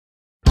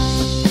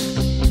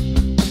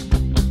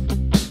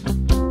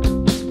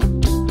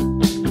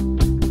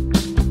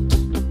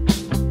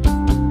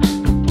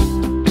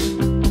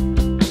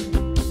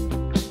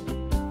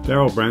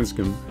Daryl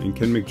Branscombe and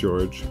Ken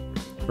McGeorge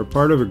are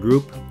part of a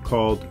group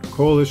called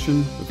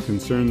Coalition of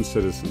Concerned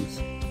Citizens.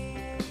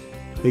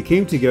 They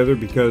came together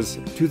because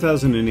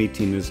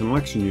 2018 is an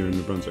election year in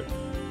New Brunswick,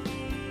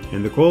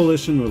 and the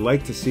coalition would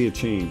like to see a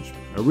change,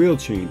 a real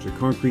change, a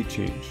concrete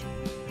change.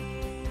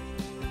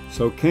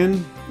 So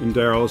Ken and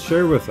Daryl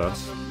share with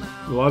us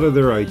a lot of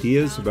their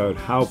ideas about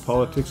how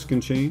politics can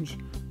change,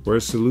 where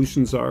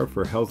solutions are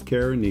for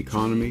healthcare and the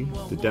economy,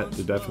 the debt,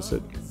 the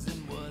deficit,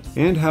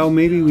 and how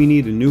maybe we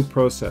need a new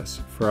process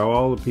for how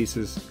all the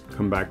pieces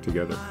come back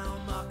together.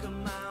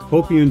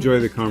 Hope you enjoy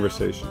the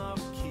conversation.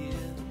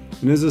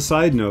 And as a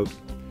side note,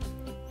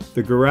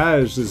 the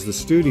garage is the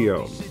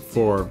studio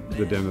for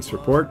the Dennis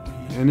Report,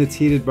 and it's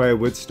heated by a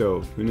wood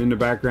stove, and in the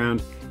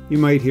background you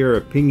might hear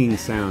a pinging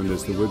sound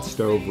as the wood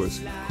stove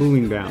was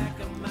cooling down.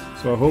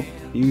 So I hope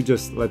you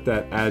just let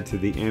that add to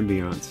the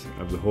ambiance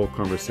of the whole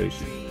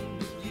conversation.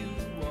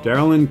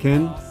 Daryl and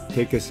Ken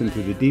take us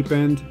into the deep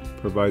end,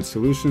 provide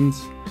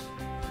solutions,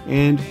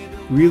 and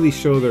really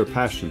show their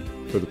passion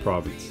for the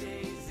province.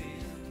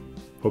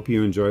 Hope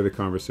you enjoy the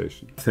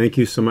conversation. Thank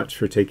you so much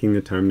for taking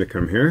the time to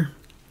come here.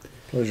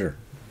 Pleasure.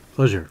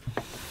 Pleasure.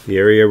 The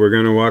area we're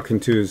going to walk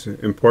into is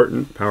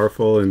important,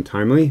 powerful, and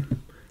timely.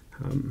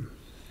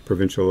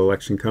 Provincial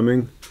election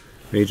coming,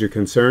 major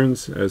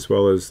concerns, as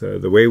well as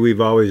the way we've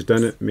always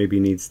done it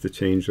maybe needs to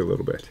change a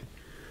little bit.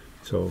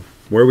 So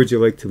where would you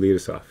like to lead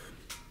us off?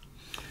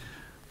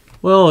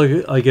 Well,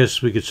 I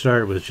guess we could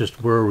start with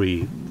just where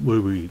we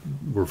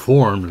were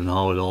formed and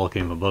how it all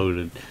came about.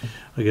 And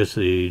I guess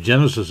the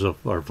genesis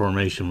of our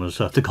formation was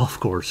at the golf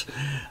course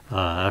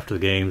after the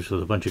games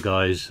with a bunch of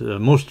guys,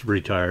 most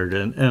retired,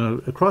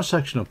 and a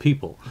cross-section of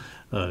people.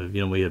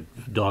 We had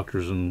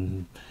doctors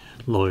and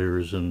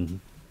lawyers and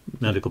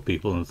medical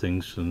people and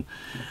things, and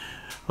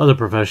other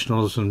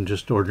professionals and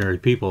just ordinary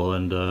people,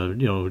 and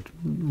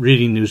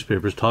reading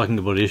newspapers, talking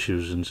about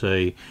issues, and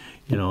say,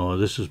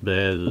 this is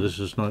bad, this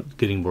is not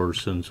getting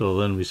worse. And so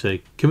then we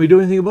say, can we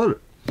do anything about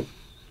it?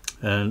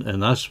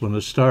 And that's when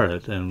it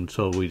started. And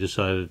so we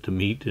decided to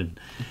meet and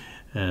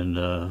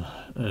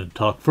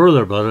talk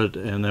further about it.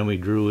 And then we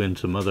drew in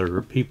some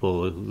other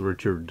people,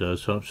 Richard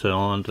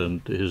Sallant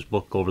and his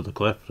book Over the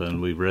Cliff, and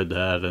we read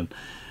that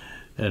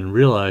and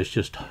realized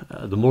just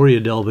the more you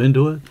delve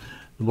into it,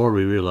 the more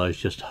we realize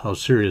just how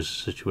serious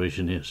the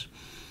situation is.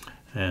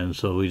 And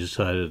so we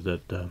decided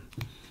that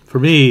for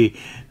me,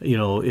 my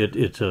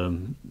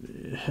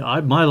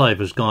life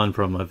has gone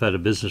from I've had a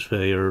business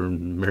failure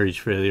and marriage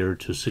failure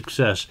to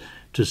success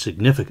to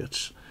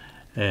significance.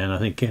 And I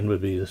think Ken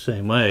would be the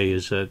same way,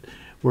 is that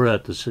we're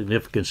at the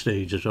significant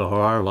stages of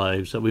our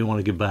lives that we want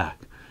to give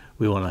back.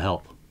 We want to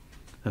help.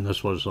 And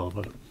that's what it's all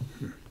about.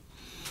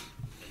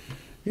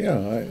 Yeah,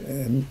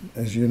 and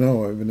as you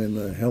know, I've been in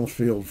the health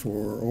field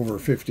for over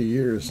 50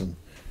 years,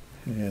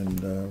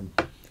 and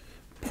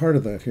part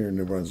of that here in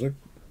New Brunswick,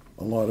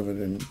 a lot of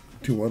it in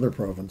 2 other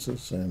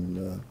provinces,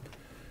 and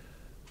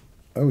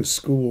I was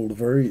schooled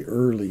very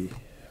early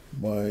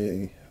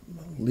by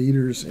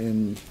leaders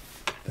in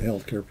the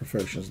healthcare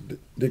professions.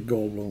 Dick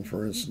Goldblum,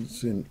 for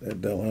instance, at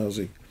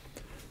Dalhousie,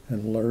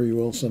 and Larry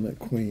Wilson at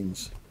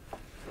Queen's,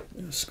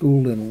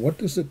 schooled in what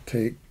does it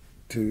take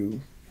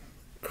to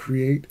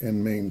create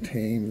and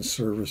maintain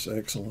service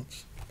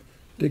excellence.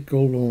 Dick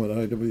Goldblum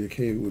at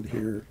IWK would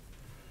hear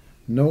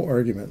no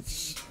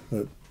arguments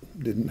that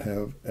didn't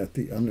have at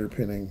the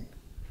underpinning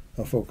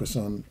a focus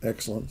on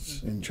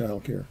excellence in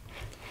childcare.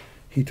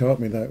 He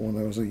taught me that when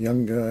I was a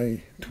young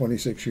guy,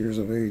 26 years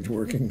of age,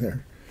 working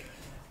there.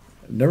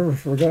 Never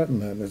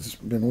forgotten that. It's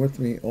been with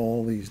me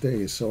all these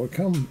days. So I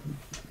come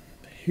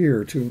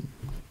here to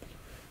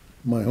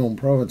my home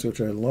province,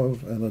 which I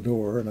love and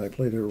adore, and I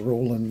played a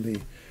role in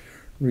the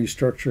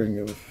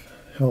restructuring of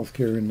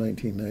healthcare in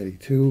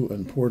 1992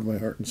 and poured my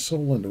heart and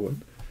soul into it.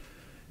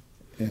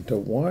 And to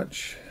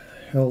watch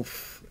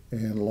health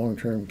and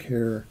long-term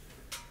care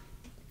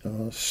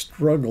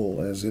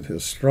struggle as it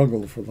has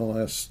struggled for the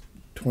last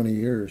 20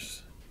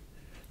 years,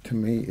 to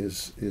me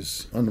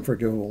is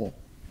unforgivable.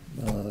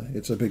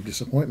 It's a big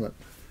disappointment.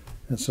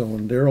 And so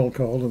when Daryl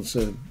called and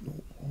said,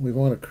 we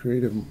want to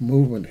create a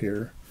movement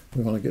here,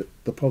 we want to get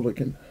the public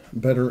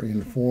better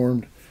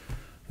informed,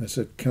 I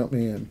said, count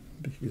me in,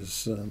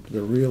 because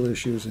the real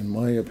issues, in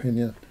my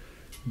opinion,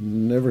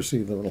 never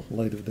see the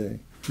light of day.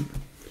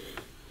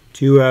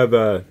 Do you have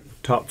a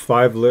top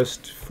 5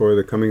 list for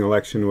the coming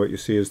election, what you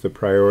see as the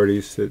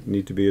priorities that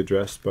need to be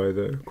addressed by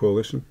the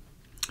coalition?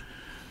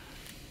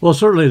 Well,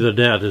 certainly the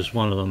debt is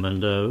one of them,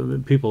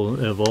 and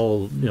people of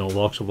all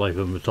walks of life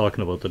have been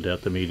talking about the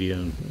debt. The media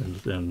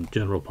and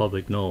general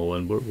public know,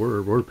 and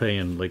we're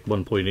paying like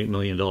 $1.8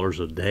 million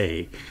a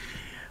day,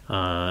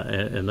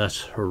 and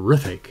that's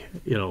horrific.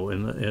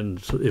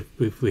 And so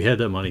if we had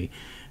that money,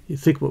 you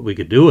think what we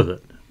could do with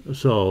it.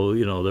 So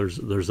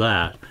there's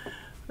that,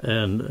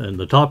 and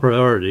the top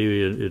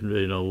priority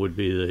would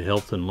be the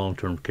health and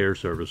long-term care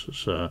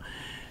services.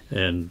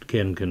 and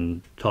Ken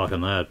can talk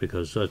on that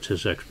because that's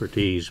his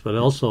expertise. But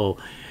also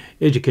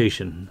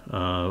education.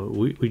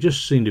 We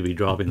just seem to be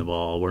dropping the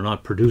ball. We're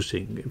not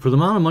producing. For the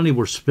amount of money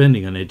we're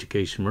spending on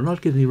education, we're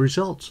not getting the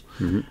results.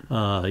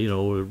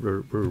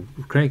 We're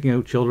cranking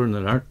out children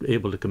that aren't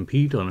able to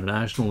compete on a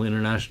national,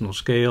 international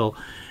scale.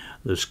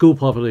 The school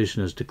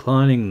population is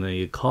declining.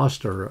 The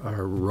costs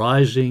are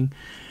rising.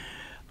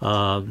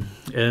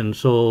 And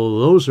so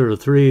those are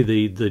three.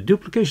 The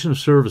duplication of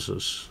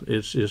services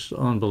is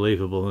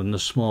unbelievable in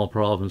this small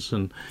province,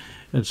 and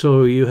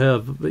so you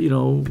have,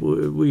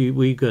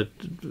 we got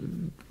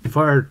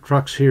fire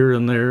trucks here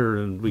and there,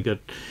 and we got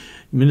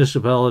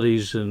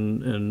municipalities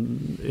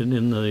and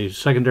in the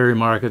secondary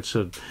markets,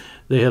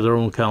 they have their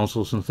own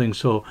councils and things.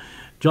 So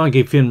John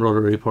G. Finn wrote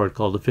a report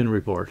called the Finn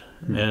Report,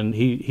 and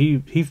he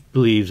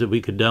believes that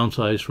we could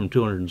downsize from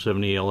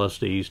 270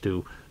 LSDs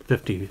to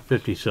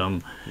 50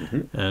 some,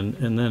 and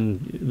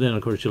then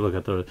of course you look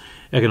at the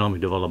economic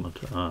development.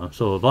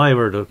 So if I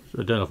were to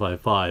identify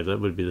 5, that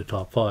would be the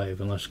top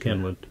 5, unless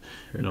Ken would,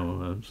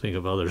 think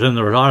of others. And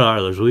there are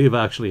others. We've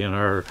actually in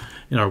our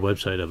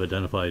website have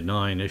identified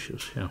 9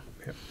 issues. Yeah.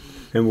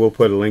 And we'll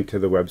put a link to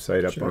the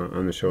website up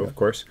on the show, of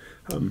course.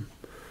 Can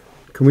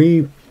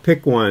we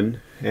pick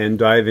one and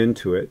dive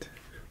into it?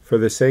 For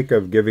the sake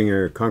of giving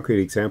a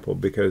concrete example,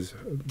 because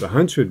the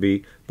hunch would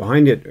be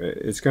behind it,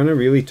 it's going to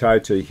really tie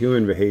to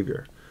human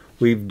behavior.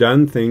 We've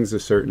done things a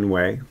certain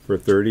way for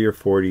 30 or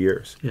 40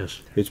 years.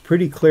 Yes. It's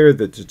pretty clear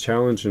that the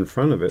challenge in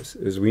front of us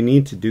is we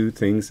need to do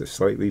things a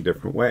slightly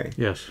different way.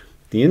 Yes.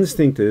 The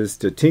instinct is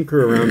to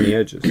tinker around the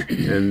edges,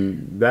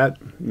 and that,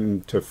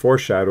 to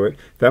foreshadow it,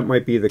 that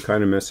might be the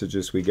kind of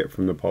messages we get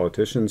from the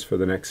politicians for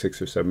the next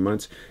 6 or 7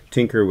 months.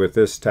 Tinker with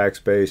this tax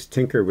base,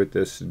 tinker with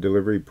this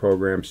delivery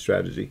program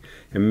strategy.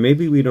 And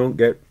maybe we don't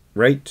get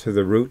right to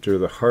the root or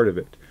the heart of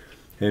it.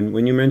 And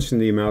when you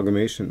mentioned the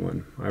amalgamation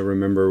one, I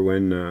remember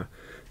when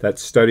that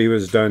study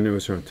was done. It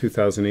was around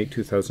 2008,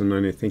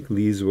 2009. I think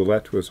Lise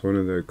Ouellette was one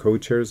of the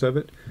co-chairs of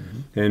it.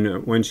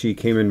 And when she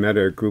came and met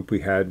a group we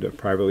had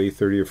privately,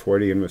 30 or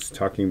 40, and was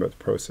talking about the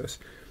process,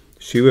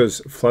 she was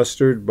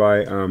flustered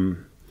by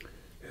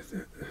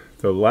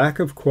the lack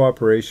of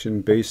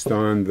cooperation based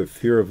on the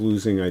fear of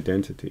losing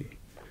identity.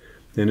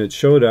 And it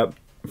showed up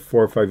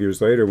 4 or 5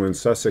 years later when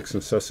Sussex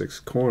and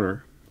Sussex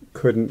Corner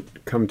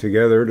couldn't come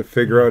together to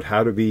figure out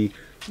how to be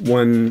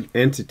one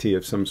entity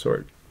of some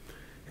sort.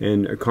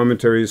 And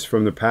commentaries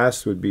from the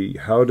past would be,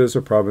 how does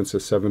a province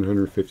of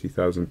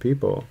 750,000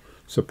 people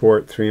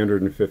support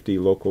 350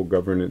 local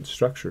governance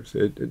structures?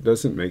 It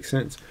doesn't make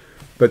sense.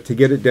 But to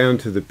get it down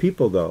to the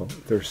people, though,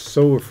 they're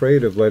so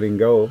afraid of letting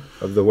go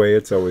of the way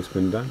it's always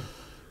been done.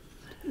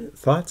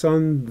 Thoughts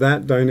on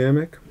that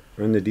dynamic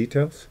and the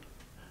details?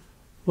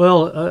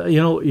 Well,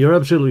 you're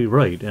absolutely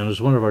right. And it's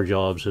one of our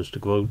jobs is to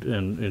go out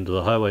into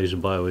the highways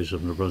and byways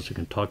of New Brunswick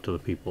and talk to the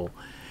people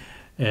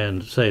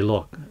and say,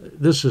 look,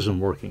 this isn't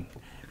working.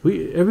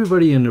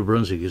 Everybody in New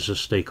Brunswick is a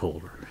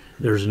stakeholder.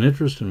 There's an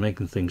interest in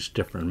making things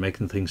different,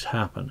 making things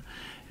happen.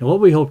 And what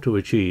we hope to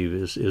achieve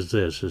is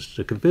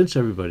to convince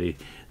everybody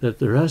that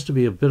there has to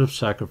be a bit of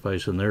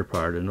sacrifice on their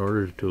part in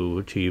order to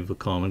achieve a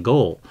common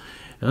goal.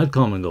 And that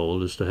common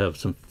goal is to have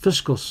some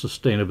fiscal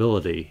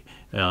sustainability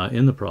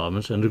in the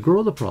province and to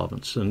grow the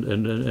province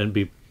and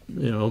be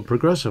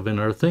progressive in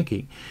our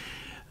thinking.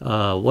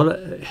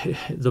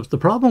 The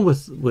problem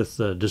with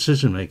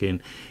decision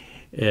making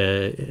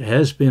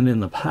has been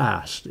in the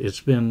past. It's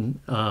been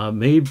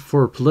made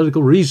for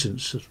political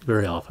reasons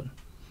very often.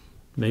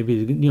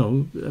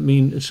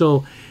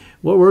 So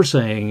what we're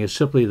saying is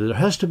simply that there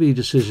has to be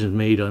decisions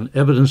made on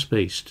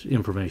evidence-based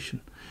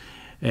information.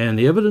 And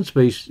the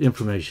evidence-based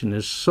information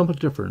is somewhat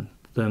different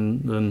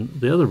than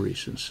the other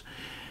reasons.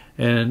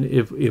 And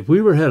if we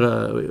had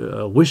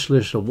a wish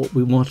list of what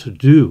we want to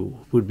do,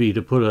 would be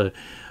to put a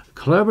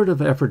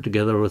collaborative effort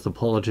together with the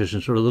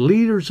politicians or the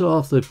leaders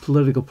of the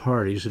political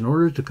parties in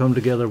order to come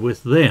together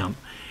with them.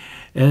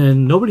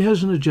 And nobody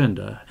has an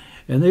agenda.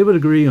 And they would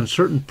agree on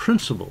certain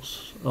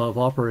principles of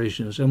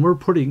operations. And we're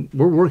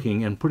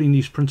working and putting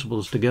these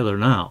principles together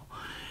now.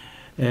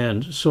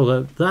 And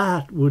so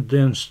that would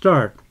then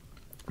start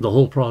the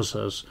whole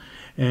process.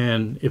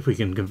 And if we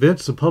can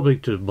convince the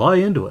public to buy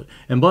into it.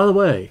 And by the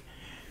way,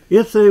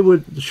 if they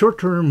would,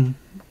 short-term,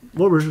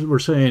 what we're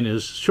saying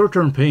is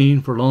short-term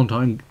pain for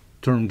long-term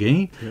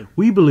gain. Yeah.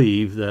 We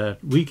believe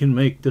that we can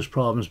make this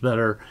province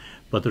better,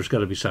 but there's got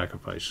to be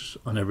sacrifices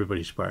on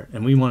everybody's part.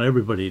 And we want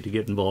everybody to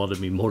get involved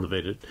and be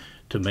motivated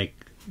to make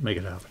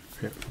it happen.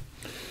 Yeah.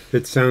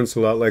 It sounds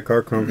a lot like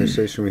our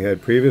conversation we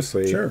had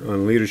previously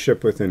on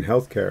leadership within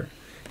healthcare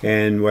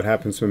and what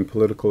happens when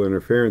political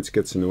interference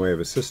gets in the way of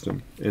a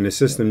system, and a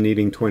system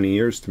needing 20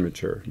 years to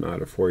mature,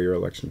 not a 4-year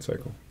election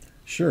cycle.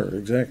 Sure,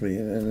 exactly.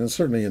 And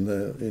certainly in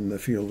the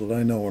field that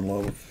I know and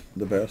love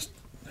the best,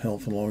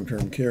 health and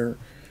long-term care,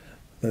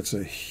 that's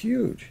a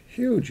huge,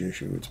 huge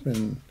issue. It's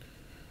been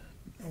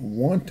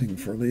wanting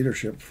for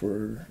leadership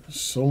for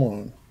so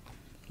long.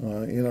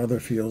 In other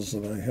fields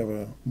that I have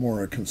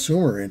a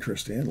consumer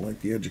interest in,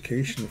 like the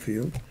education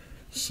field,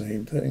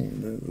 same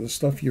thing. The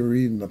stuff you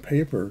read in the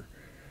paper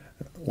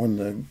when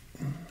the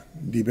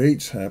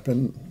debates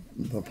happen,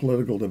 the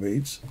political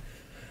debates,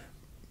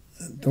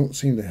 don't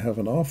seem to have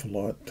an awful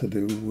lot to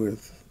do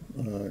with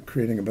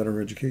creating a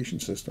better education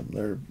system.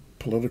 They're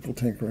political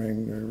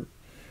tinkering. They're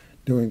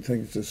doing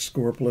things to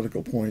score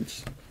political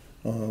points.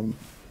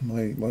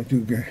 My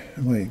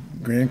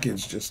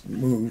grandkids just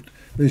moved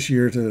this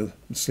year to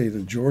the state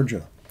of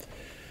Georgia,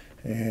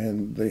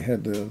 and they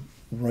had to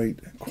write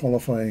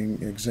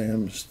qualifying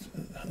exams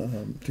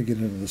to get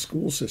into the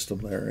school system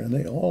there, and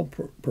they all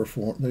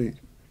performed.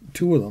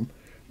 Two of them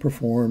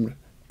performed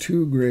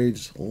 2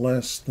 grades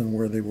less than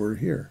where they were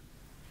here.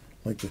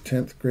 Like the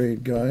 10th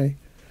grade guy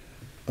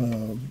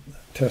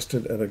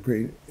tested at a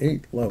grade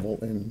 8 level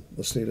in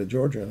the state of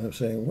Georgia, and I'm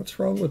saying, what's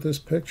wrong with this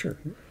picture?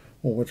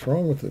 Well, what's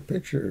wrong with the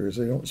picture is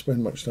they don't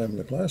spend much time in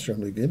the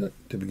classroom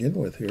to begin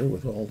with here,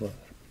 with all the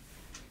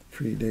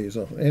free days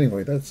off.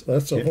 Anyway, that's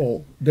a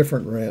whole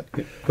different rant.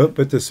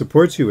 But to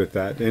support you with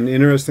that, and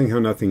interesting how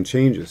nothing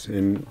changes.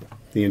 And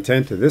the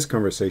intent of this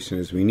conversation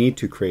is we need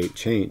to create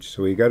change.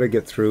 So we got to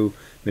get through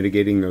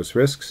mitigating those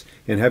risks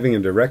and having a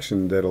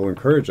direction that'll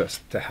encourage us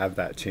to have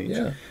that change.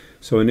 Yeah.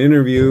 So an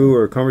interview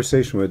or a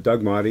conversation with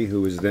Doug Motti, who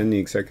was then the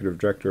Executive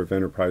Director of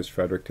Enterprise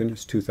Fredericton,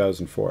 is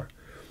 2004.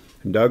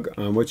 And Doug,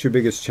 what's your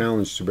biggest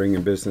challenge to bring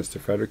in business to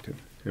Fredericton?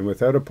 And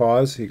without a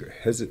pause,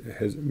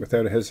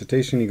 without a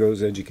hesitation, he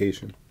goes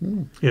education.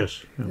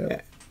 Yes.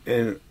 Yeah.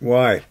 And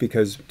why?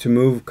 Because to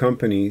move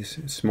companies,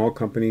 small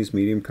companies,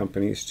 medium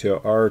companies,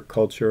 to our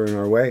culture and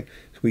our way,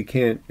 we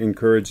can't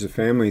encourage the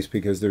families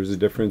because there's a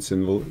difference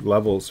in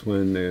levels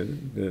when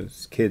the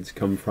kids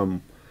come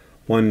from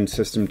one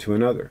system to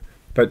another.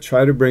 But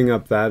try to bring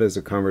up that as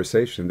a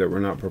conversation, that we're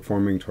not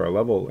performing to our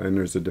level, and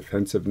there's a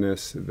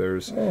defensiveness,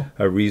 there's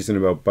a reason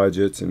about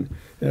budgets, and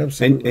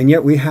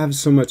yet we have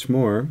so much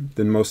more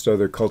than most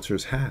other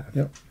cultures have.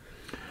 Yep.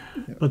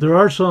 But there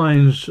are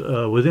signs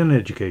within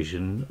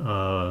education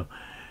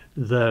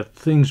that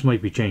things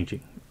might be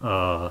changing.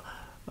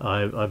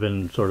 I've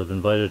been sort of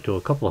invited to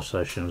a couple of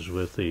sessions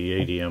with the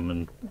ADM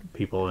and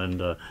people,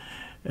 and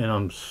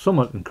I'm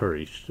somewhat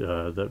encouraged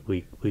that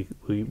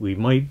we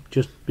might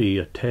just be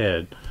a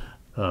tad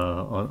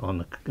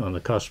on the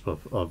cusp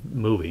of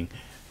moving.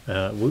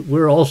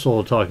 We're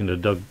also talking to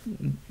Doug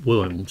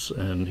Williams,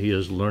 and he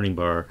is Learning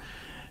Bar,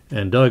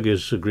 and Doug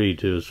has agreed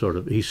to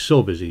he's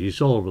so busy, he's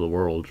all over the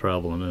world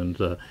traveling,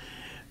 and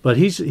but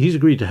he's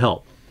agreed to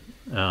help,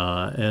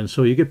 and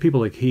so you get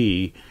people like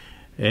he,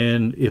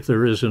 and if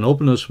there is an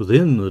openness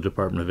within the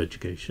Department of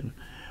Education,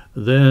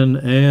 then,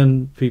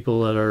 and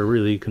people that are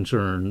really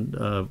concerned,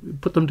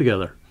 put them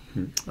together,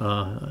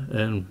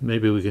 and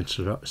maybe we can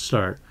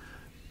start.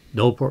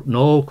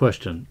 No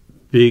question,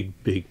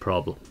 big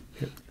problem.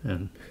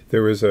 And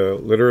there was a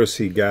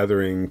literacy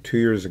gathering 2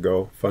 years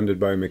ago, funded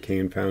by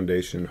McCain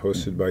Foundation,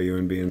 hosted by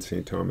UNB and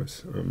St.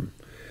 Thomas.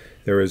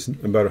 There was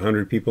about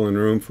 100 people in the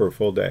room for a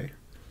full day.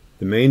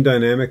 The main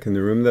dynamic in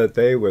the room that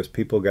day was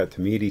people got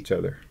to meet each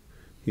other.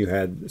 You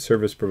had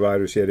service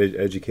providers, you had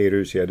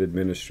educators, you had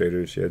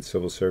administrators, you had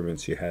civil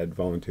servants, you had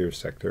volunteer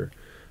sector.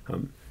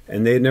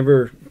 And they had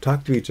never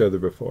talked to each other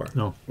before.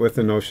 No. With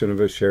the notion of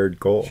a shared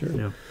goal. Sure.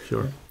 Yeah,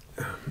 sure.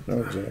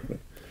 No, exactly.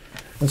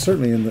 And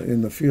certainly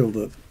in the field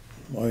that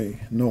I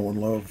know and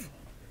love,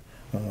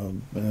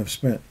 and have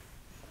spent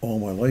all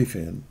my life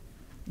in,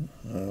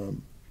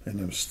 and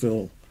I'm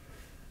still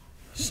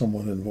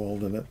somewhat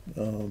involved in it,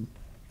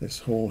 this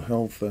whole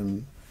health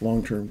and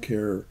long-term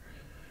care,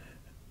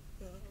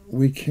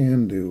 we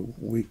can do,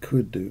 we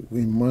could do,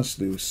 we must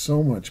do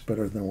so much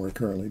better than we're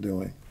currently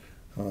doing.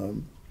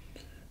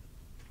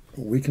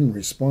 We can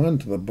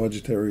respond to the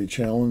budgetary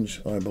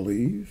challenge, I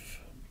believe.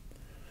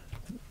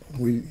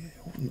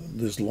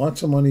 There's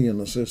lots of money in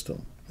the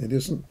system. It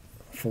isn't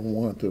for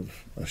want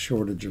of a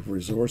shortage of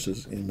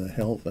resources in the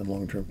health and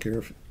long-term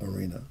care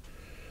arena.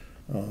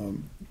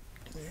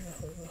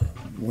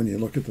 When you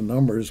look at the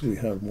numbers, we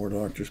have more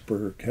doctors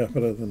per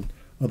capita than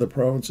other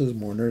provinces,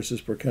 more nurses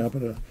per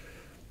capita.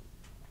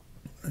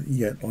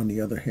 Yet, on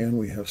the other hand,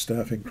 we have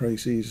staffing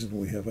crises, and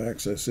we have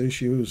access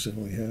issues, and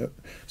we have...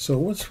 So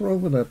what's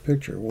wrong with that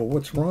picture? Well,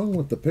 what's wrong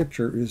with the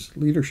picture is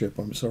leadership.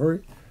 I'm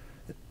sorry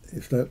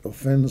if that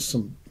offends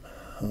some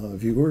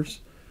viewers,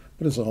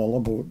 but it's all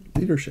about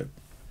leadership.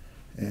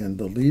 And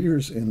the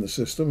leaders in the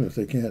system, if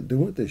they can't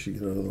do it, they should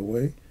get out of the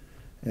way.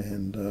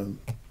 And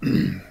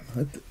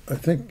I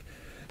think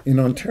in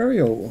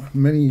Ontario,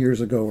 many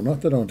years ago,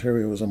 not that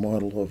Ontario was a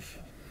model of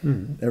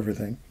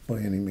everything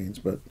by any means,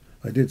 but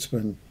I did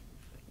spend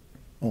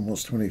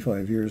almost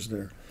 25 years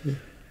there. Yeah.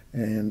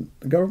 And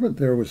the government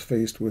there was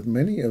faced with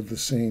many of the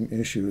same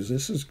issues.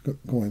 This is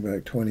going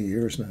back 20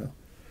 years now.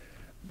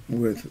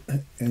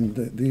 And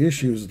the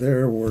issues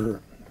there were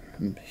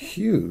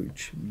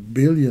huge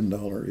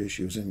billion-dollar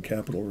issues in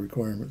capital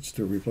requirements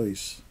to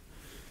replace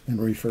and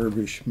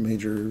refurbish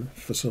major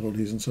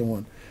facilities and so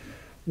on.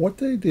 What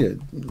they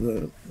did,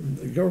 the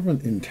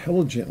government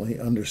intelligently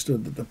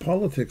understood that the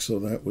politics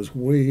of that was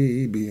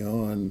way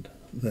beyond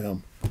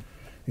them.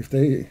 If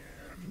they,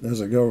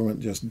 as a government,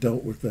 just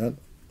dealt with that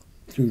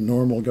through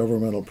normal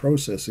governmental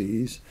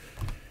processes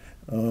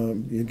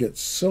you get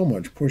so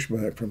much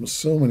pushback from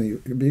so many,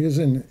 because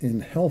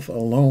in health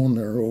alone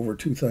there are over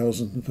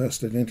 2,000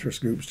 vested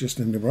interest groups just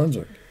in New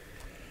Brunswick,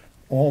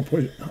 all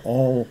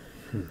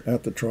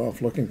at the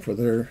trough looking for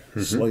their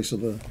slice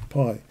of the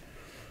pie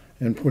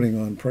and putting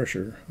on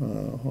pressure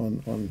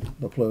on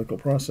the political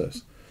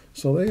process.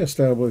 So they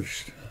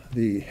established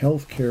the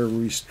Healthcare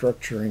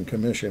Restructuring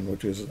Commission,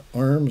 which is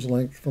arm's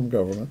length from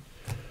government,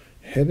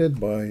 headed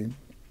by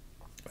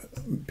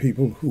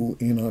people who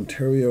in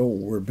Ontario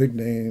were big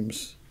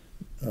names.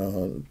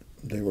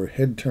 They were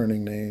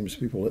head-turning names,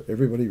 people that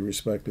everybody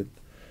respected,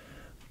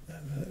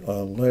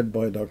 led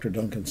by Dr.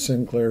 Duncan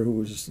Sinclair, who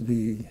was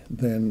the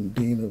then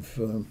Dean of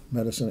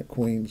Medicine at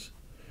Queen's.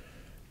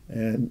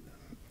 And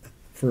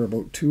for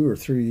about 2 or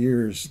 3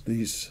 years,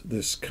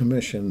 this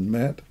commission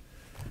met,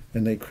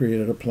 and they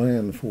created a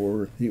plan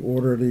for the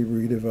orderly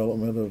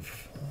redevelopment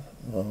of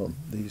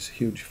these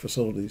huge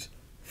facilities.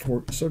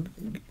 So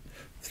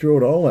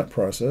throughout all that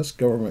process,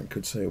 government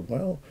could say,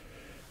 well,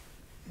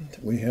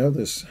 we have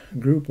this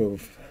group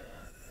of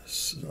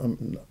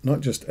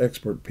not just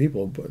expert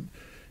people, but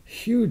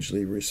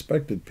hugely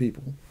respected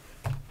people.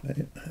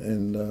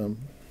 And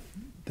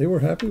they were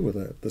happy with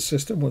that. The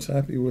system was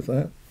happy with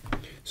that.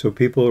 So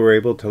people were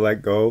able to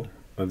let go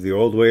of the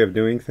old way of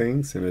doing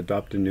things and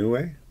adopt a new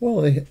way?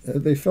 Well,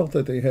 they felt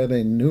that they had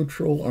a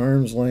neutral,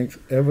 arm's-length,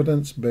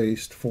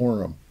 evidence-based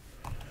forum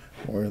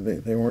where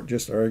they weren't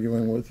just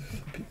arguing with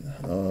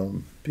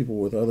people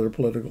with other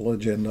political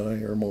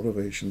agenda or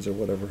motivations or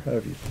whatever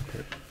have you.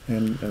 Okay.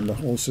 And the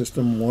whole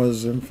system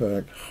was, in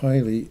fact,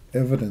 highly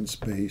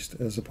evidence-based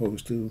as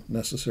opposed to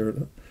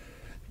necessarily...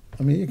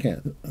 I mean, you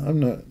can't... I'm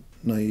not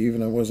naive,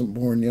 and I wasn't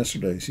born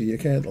yesterday, so you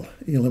can't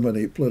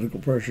eliminate political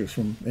pressures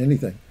from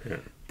anything,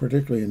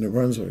 particularly in New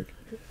Brunswick.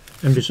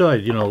 And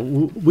besides,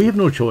 we have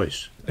no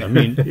choice. I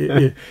mean,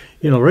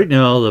 right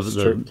now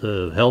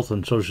the health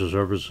and social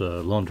service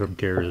long-term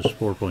care is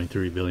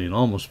 $4.3 billion,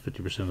 almost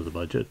 50% of the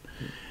budget.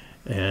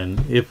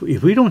 And if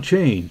we don't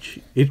change,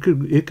 it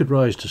could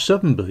rise to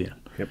 $7 billion,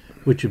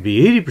 which would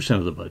be 80%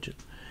 of the budget.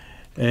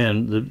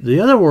 And the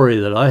other worry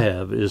that I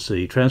have is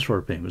the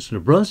transfer payments. New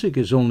Brunswick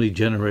is only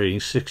generating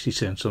 60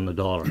 cents on the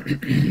dollar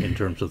in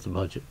terms of the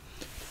budget.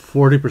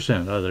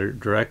 40%, either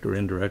direct or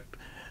indirect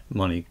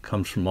money,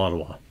 comes from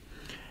Ottawa.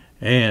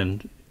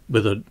 And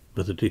with a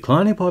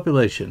declining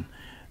population,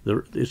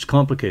 it's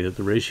complicated,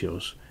 the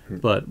ratios,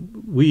 but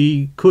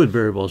we could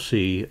very well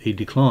see a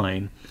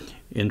decline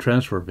in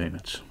transfer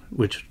payments,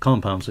 which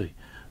compounds and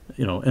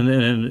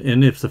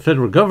if the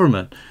federal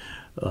government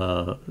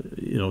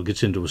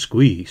gets into a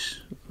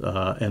squeeze,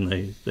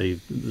 and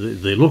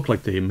they look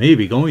like they may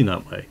be going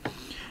that way,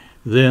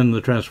 then the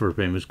transfer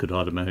payments could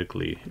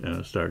automatically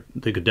start.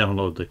 They could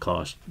download the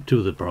cost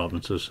to the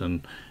provinces,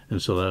 and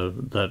so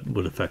that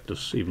would affect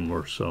us even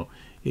worse. So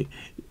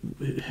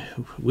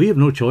we have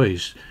no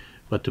choice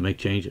but to make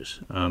changes.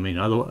 I mean,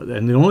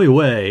 and the only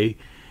way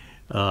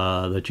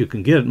that you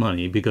can get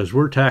money, because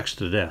we're taxed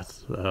to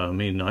death. I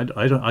mean,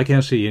 I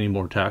can't see any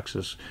more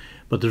taxes.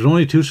 But there's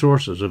only two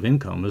sources of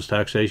income: is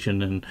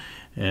taxation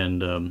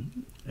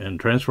and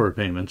transfer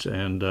payments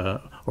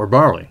or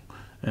borrowing,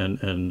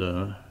 and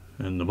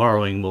the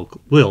borrowing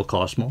will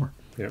cost more.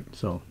 Yep.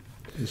 So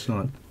it's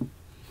not.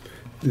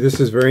 This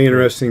is very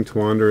interesting to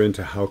wander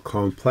into how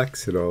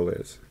complex it all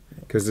is,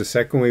 because the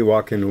second we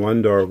walk in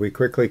one door, we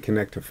quickly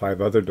connect to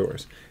 5 other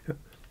doors.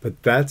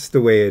 But that's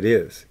the way it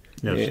is.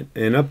 Yes.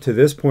 And up to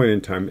this point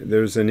in time,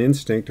 there's an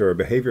instinct or a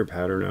behavior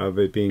pattern of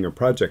it being a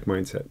project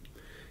mindset.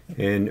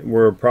 And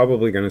we're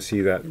probably going to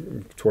see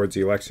that towards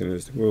the election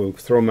is we'll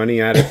throw money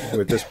at it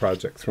with this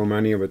project, throw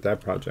money with that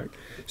project.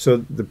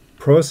 So the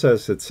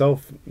process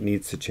itself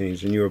needs to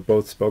change, and you have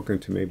both spoken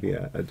to maybe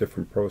a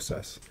different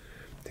process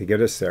to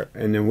get us there.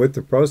 And then with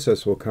the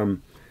process will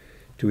come,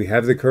 do we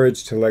have the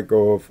courage to let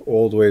go of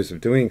old ways of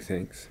doing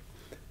things?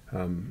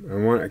 I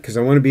want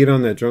to beat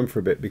on that drum for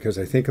a bit, because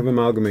I think of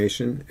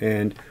amalgamation,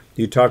 and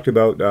you talked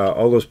about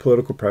all those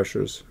political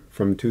pressures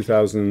from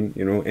 2,000,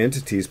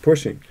 entities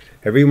pushing.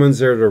 Everyone's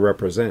there to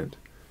represent.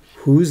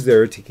 Who's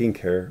there taking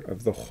care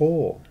of the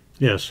whole?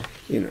 Yes.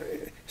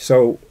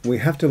 So we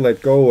have to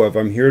let go of,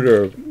 I'm here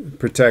to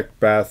protect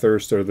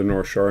Bathurst or the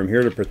North Shore. I'm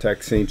here to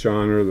protect St.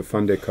 John or the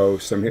Fundy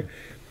Coast. I'm here.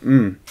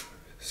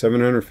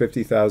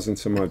 750,000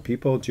 some odd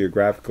people,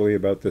 geographically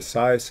about this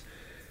size.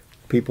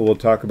 People will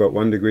talk about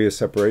 1 degree of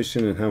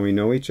separation and how we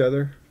know each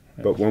other.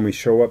 But when we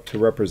show up to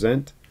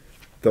represent,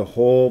 the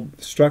whole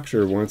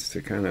structure wants to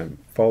kind of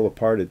fall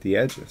apart at the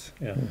edges.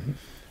 Yeah.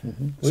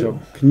 So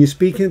can you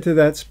speak into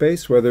that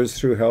space, whether it's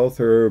through health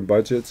or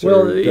budgets?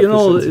 Well, or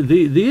deficits?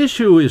 the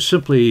issue is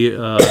simply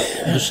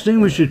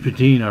distinguishing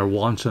between our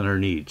wants and our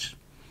needs.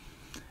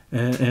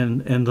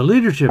 And the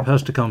leadership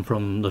has to come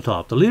from the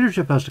top. The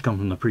leadership has to come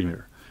from the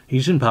Premier.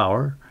 He's in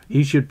power.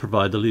 He should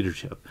provide the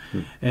leadership.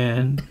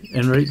 And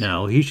right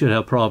now, he should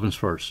have province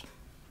first.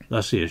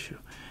 That's the issue.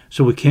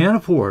 So we can't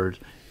afford,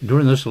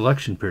 during this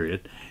election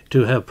period,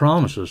 to have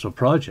promises of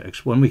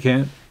projects when we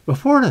can't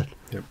afford it.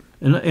 Yep.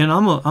 And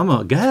I'm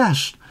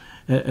aghast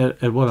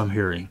at what I'm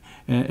hearing,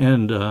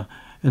 and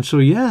And so,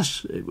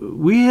 yes,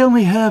 we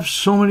only have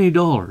so many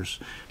dollars.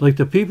 Like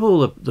the people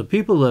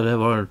that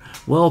have our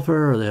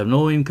welfare or they have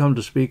no income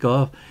to speak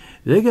of,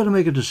 they got to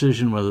make a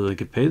decision whether they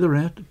could pay the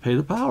rent, pay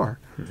the power,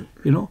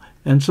 you know.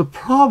 And so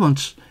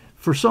province,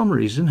 for some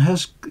reason,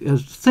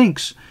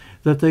 thinks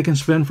that they can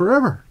spend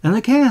forever, and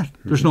they can't.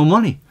 There's no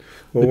money.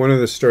 Well, one of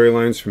the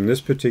storylines from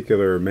this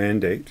particular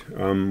mandate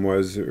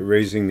was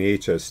raising the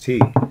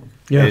HST.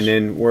 Yes. And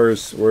then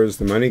where's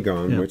the money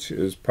gone, which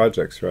is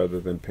projects rather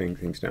than paying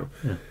things down.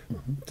 Yeah.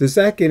 Does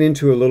that get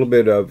into a little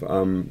bit of,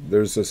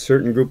 there's a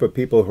certain group of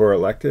people who are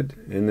elected,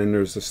 and then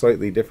there's a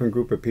slightly different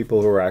group of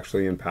people who are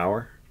actually in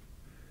power?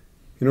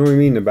 You know what I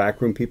mean? The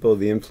backroom people,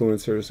 the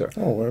influencers.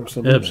 Oh,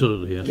 absolutely.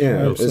 Absolutely, yes. Yeah.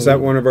 Absolutely. Is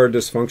that one of our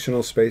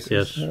dysfunctional spaces?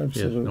 Yes,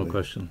 absolutely. Yes, no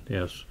question,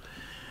 yes.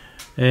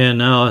 And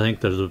now I think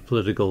there's a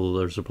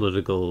political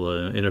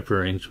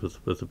interference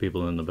with the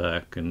people in the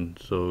back, and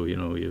so you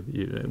know,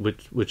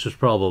 which has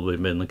probably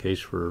been the case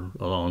for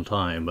a long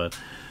time. But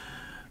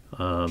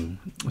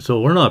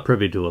so we're not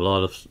privy to a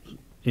lot of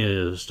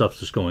stuff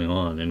that's going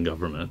on in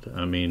government.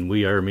 I mean,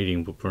 we are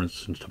meeting, for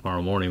instance,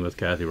 tomorrow morning with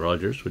Kathy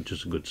Rogers, which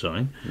is a good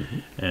sign,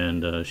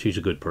 and she's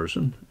a good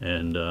person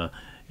and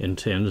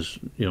intends,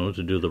 you know,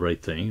 to do the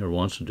right thing or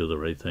wants to do the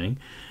right thing.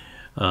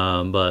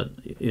 But,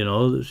 you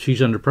know,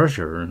 she's under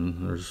pressure,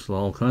 and there's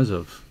all kinds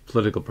of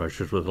political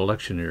pressures with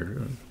election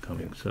year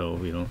coming.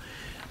 So, you know,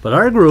 but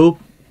our group,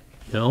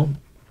 you know,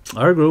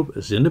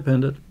 is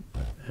independent,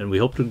 and we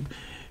hope to,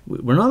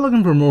 we're not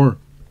looking for more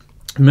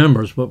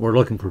members, but we're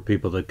looking for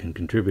people that can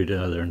contribute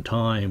either in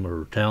time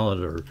or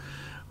talent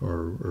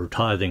or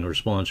tithing or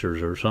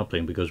sponsors or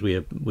something, because we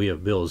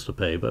have bills to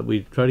pay, but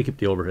we try to keep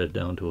the overhead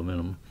down to a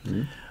minimum.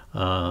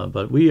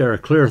 But we are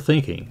clear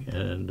thinking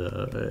and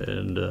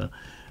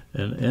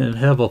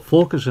have a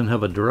focus and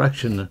have a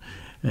direction,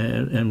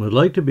 and would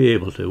like to be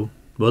able to,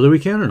 whether we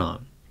can or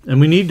not. And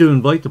we need to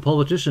invite the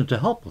politicians to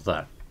help with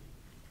that,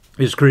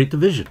 is create the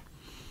vision.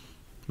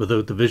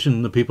 Without the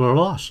vision, the people are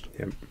lost.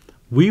 Yep.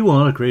 We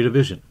want to create a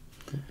vision,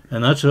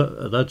 and that's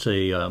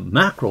a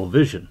macro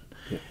vision.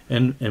 Yep.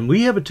 And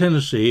we have a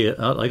tendency,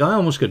 like I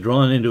almost got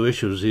drawn into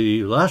issues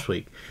last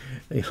week,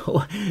 you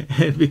know,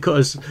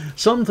 because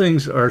some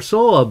things are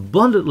so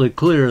abundantly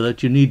clear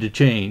that you need to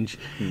change,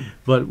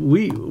 but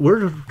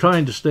we're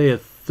trying to stay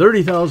at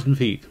 30,000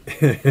 feet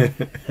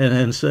and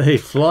then say,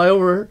 fly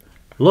over,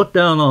 look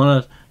down on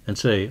it, and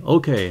say,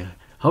 okay,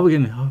 how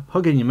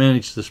can you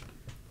manage this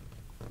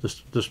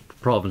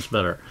province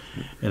better?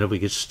 And if we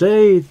could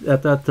stay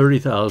at that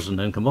 30,000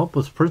 and come up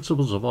with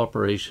principles of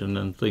operation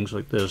and things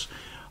like this,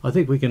 I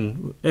think we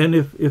can. And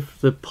if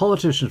the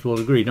politicians will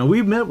agree. Now,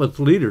 we've met with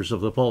leaders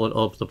of the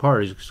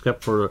parties,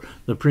 except for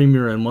the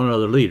premier and one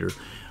other leader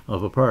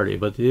of a party,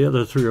 but the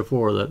other 3 or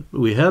 4 that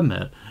we have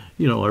met,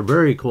 you know, are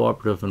very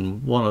cooperative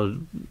and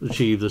want to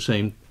achieve the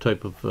same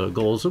type of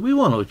goals that we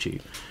want to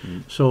achieve.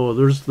 So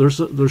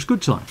there's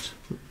good signs.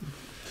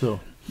 So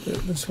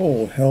this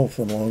whole health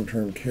and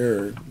long-term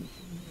care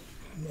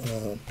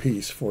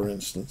piece, for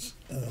instance,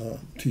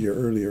 to your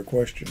earlier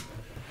question,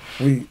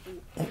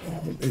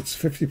 it's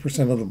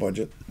 50% of the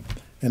budget,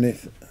 and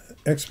if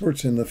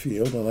experts in the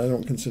field, and I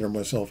don't consider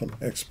myself an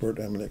expert,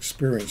 I'm an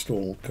experienced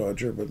old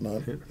codger, but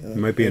not you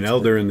might be an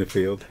elder in the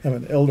field. I'm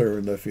an elder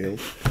in the field.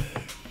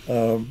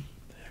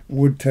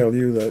 Would tell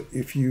you that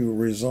if you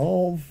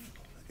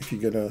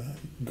get a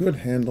good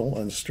handle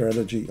and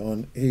strategy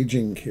on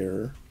aging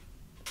care,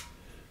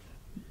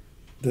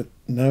 that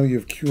now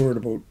you've cured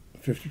about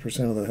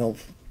 50% of the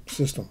health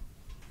system.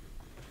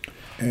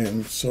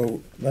 And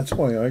so that's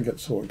why I got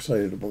so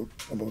excited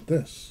about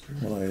this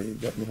when I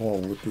got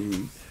involved with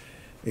the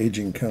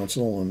Aging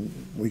Council, and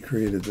we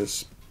created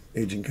this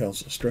Aging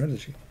Council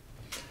strategy.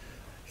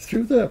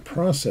 Through that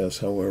process,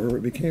 however,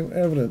 it became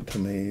evident to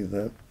me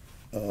that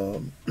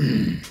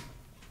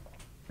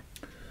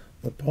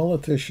the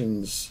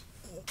politicians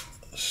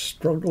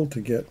struggled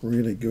to get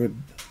really good,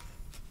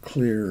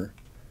 clear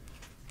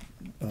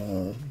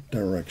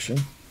direction.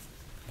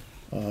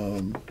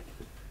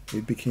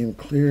 It became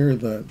clear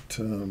that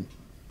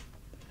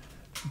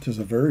there's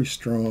a very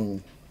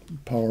strong,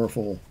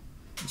 powerful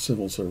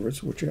civil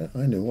service, which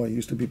I knew. I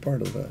used to be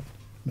part of that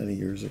many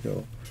years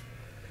ago.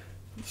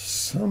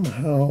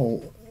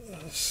 Somehow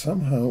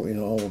in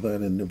all of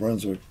that in New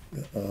Brunswick,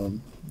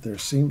 there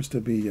seems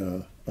to be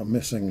a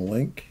missing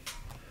link.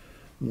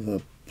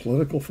 The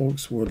political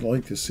folks would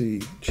like to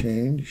see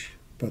change,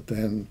 but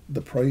then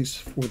the price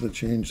for the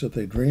change that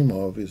they dream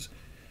of is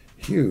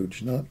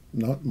huge, not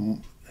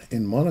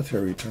in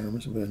monetary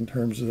terms, but in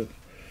terms of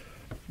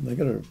they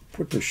got to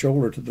put their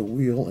shoulder to the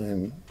wheel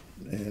and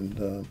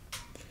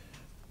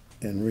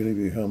really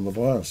become the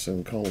boss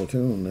and call the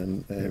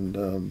tune,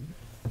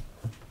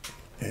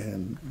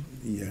 and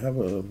you have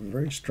a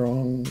very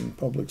strong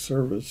public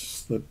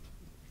service that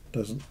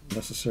doesn't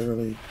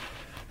necessarily.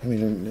 I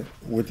mean,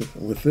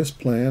 with this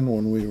plan,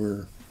 when we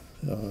were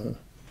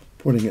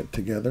putting it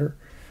together,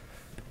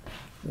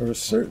 there are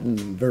certain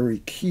very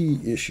key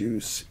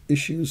issues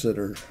that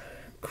are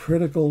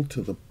critical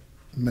to the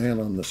man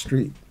on the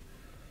street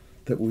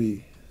that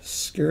we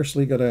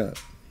scarcely got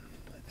at.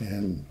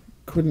 And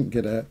couldn't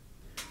get at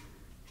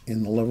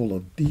in the level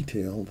of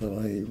detail that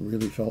I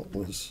really felt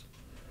was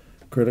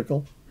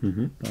critical.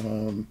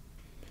 Mm-hmm.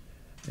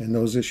 And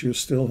those issues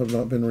still have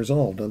not been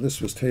resolved. Now,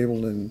 this was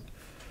tabled in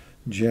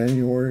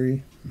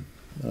January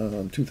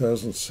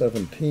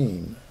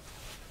 2017.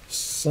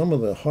 Some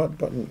of the hot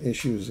button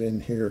issues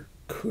in here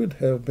could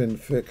have been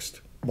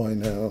fixed by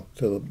now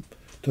to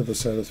the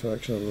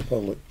satisfaction of the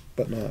public,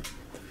 but not.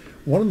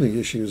 One of the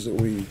issues that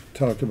we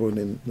talked about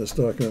in this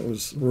document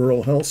was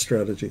rural health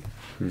strategy,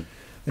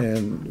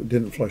 and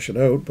didn't flesh it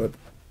out, but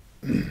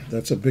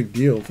that's a big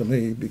deal to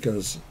me,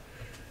 because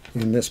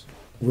in this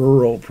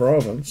rural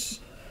province,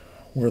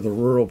 where the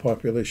rural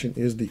population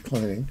is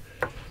declining,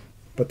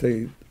 but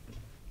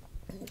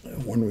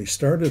when we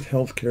started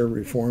healthcare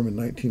reform in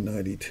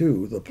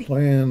 1992, the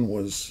plan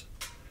was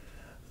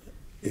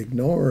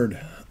ignored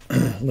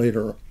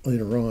later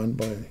on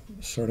by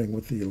starting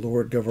with the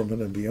Lord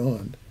government and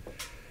beyond.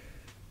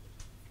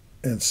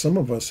 And some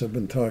of us have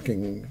been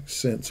talking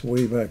since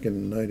way back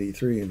in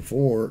 93 and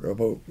 4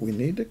 about we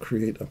need to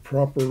create a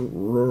proper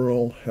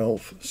rural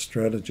health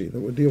strategy that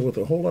would deal with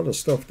a whole lot of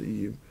stuff that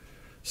you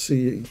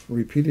see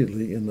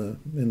repeatedly in the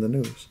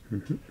news.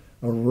 Mm-hmm.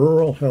 A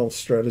rural health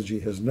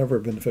strategy has never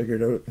been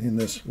figured out in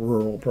this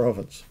rural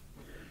province.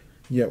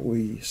 Yet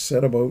we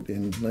set about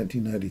in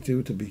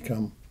 1992 to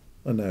become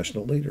a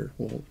national leader.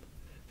 Well,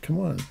 come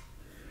on.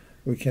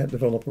 We can't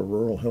develop a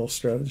rural health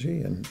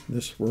strategy in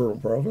this rural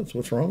province?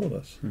 What's wrong with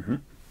us? Mm-hmm.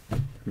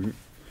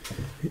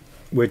 Mm-hmm.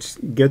 Which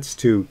gets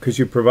to, because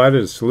you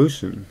provided a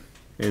solution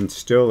and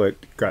still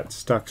it got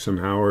stuck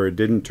somehow, or it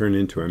didn't turn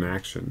into an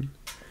action.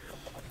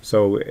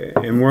 So,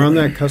 and we're on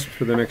that cusp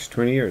for the next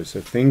 20 years.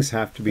 So things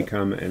have to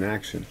become an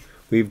action.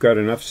 We've got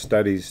enough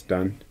studies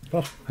done.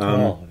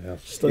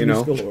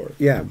 Studies galore.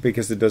 Yeah,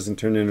 because it doesn't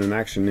turn into an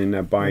action in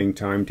that buying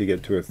time to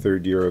get to a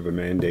third year of a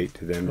mandate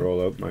to then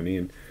roll out money.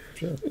 And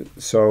Sure.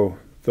 so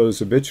those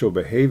habitual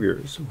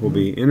behaviors will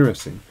be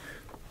interesting.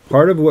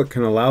 Part of what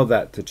can allow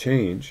that to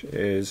change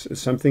is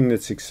something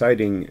that's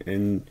exciting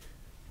and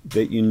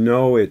that you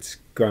know it's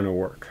going to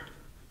work.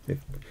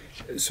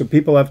 So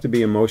people have to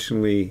be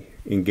emotionally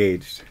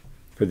engaged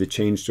for the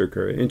change to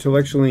occur.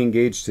 Intellectually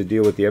engaged to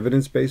deal with the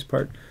evidence-based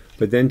part,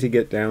 but then to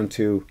get down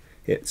to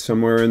it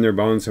somewhere in their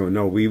bones, so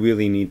no, we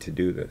really need to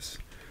do this.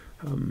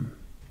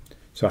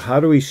 So how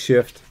do we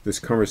shift this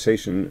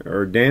conversation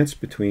or dance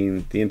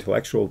between the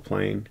intellectual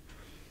plane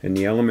and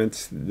the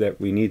elements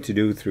that we need to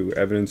do through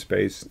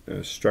evidence-based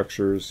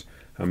structures,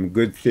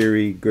 good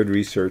theory, good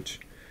research,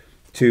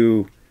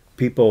 to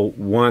people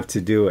want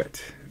to do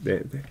it?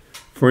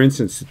 For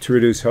instance, to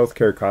reduce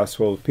healthcare costs,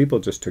 well, if people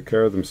just took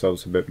care of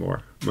themselves a bit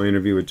more. My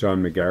interview with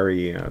John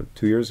McGarry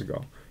 2 years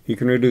ago. You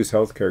can reduce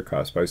healthcare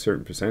costs by a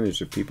certain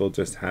percentage if people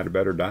just had a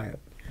better diet.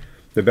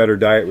 The better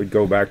diet would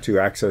go back to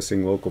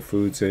accessing local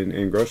foods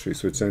and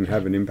groceries, which then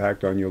have an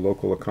impact on your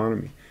local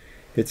economy.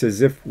 It's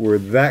as if we're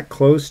that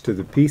close to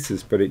the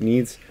pieces, but it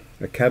needs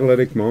a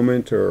catalytic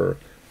moment or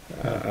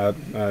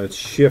a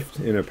shift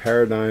in a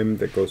paradigm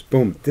that goes,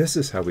 boom, this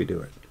is how we do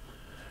it.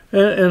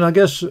 And I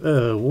guess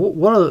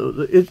one of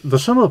the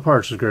sum of the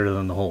parts is greater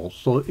than the whole.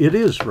 So it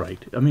is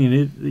right. I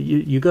mean,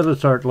 you got to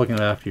start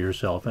looking after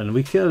yourself, and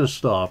we got to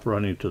stop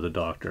running to the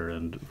doctor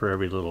and for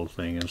every little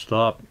thing, and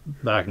stop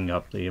backing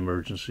up the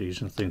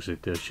emergencies and things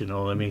like this. You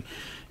know, I mean,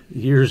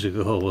 years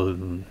ago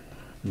in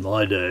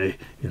my day,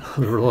 you know,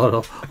 there were a lot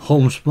of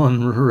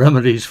homespun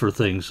remedies for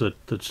things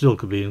that still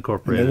could be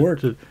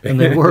incorporated. And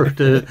they worked.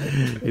 To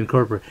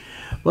incorporate.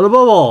 But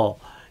above all,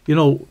 you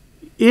know,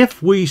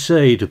 if we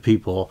say to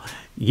people,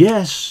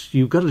 yes,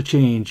 you've got to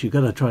change, you've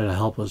got to try to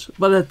help us,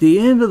 but at the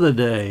end of the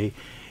day,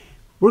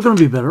 we're going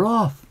to be better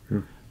off.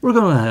 We're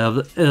going to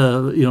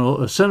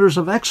have, centers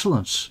of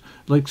excellence.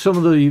 Like some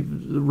of the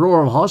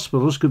rural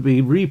hospitals could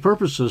be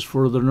repurposes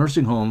for the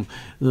nursing home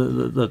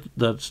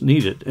that's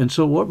needed. And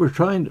so what we're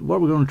going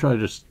to try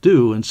to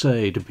do and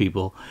say to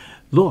people,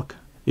 look,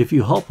 if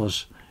you help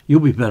us,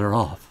 you'll be better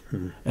off,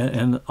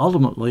 and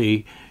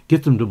ultimately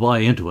get them to buy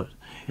into it.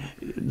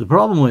 The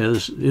problem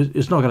is,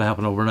 it's not going to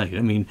happen overnight.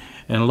 I mean,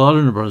 and a lot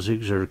of New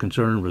Brunswickers are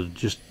concerned with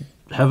just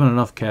having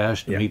enough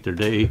cash to meet their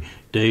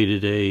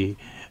day-to-day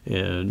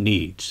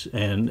needs,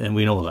 and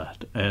we know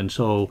that. And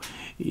so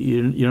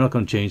you're not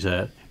going to change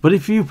that. But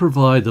if you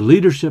provide the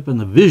leadership and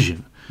the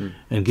vision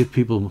and get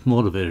people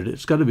motivated,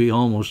 it's got to be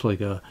almost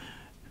like a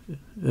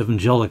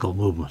evangelical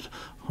movement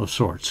of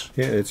sorts.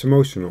 Yeah, it's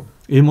emotional.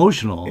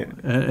 Yeah.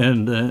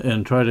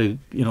 And try to,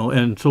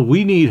 and so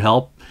we need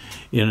help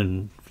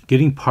in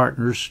getting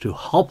partners to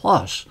help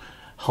us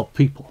help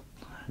people,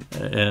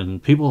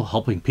 and people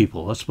helping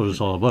people. That's what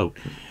it's all about.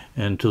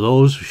 And to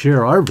those who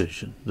share our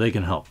vision, they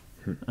can help.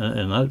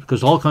 And that,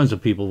 because all kinds of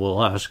people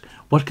will ask,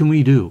 what can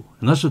we do?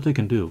 And that's what they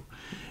can do.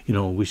 You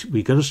know,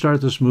 we got to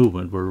start this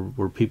movement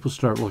where people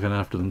start looking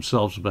after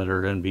themselves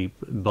better and be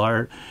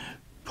part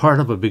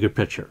of a bigger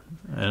picture.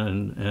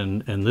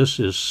 And this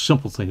is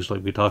simple things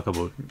like we talk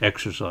about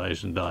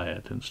exercise and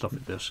diet and stuff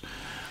like this,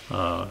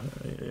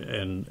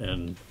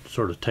 and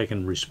sort of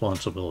taking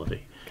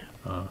responsibility.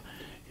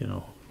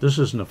 this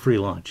isn't a free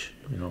lunch.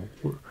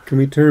 Can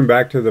we turn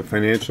back to the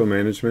financial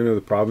management of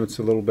the province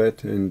a little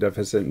bit in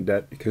deficit and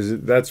debt?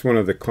 Because that's one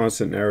of the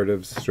constant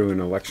narratives through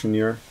an election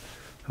year.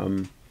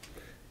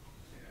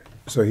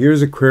 So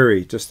here's a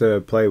query just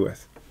to play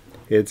with.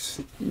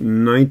 It's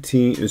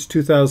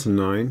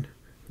 2009.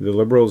 The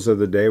Liberals of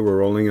the day were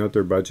rolling out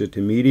their budget.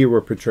 The media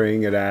were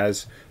portraying it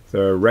as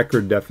the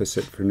record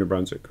deficit for New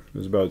Brunswick. It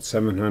was about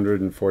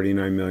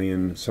 $749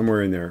 million,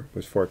 somewhere in there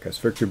was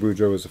forecast. Victor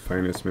Boudreau was the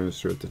finance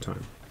minister at the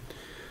time.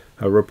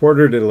 A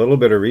reporter did a little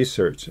bit of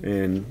research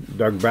and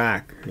dug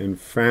back and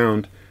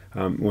found,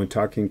 when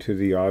talking to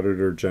the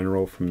Auditor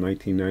General from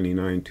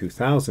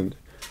 1999-2000,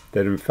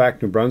 that in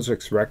fact New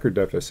Brunswick's record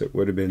deficit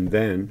would have been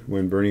then,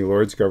 when Bernie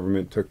Lord's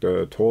government took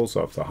the tolls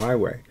off the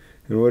highway,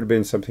 and it would have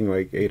been something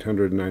like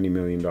 $890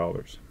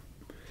 million.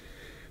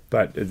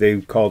 But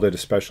they called it a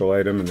special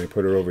item, and they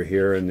put it over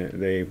here, and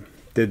they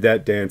did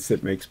that dance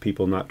that makes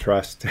people not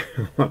trust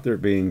what they're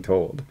being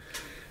told.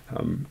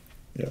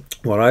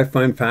 What I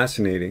find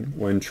fascinating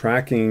when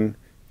tracking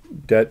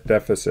debt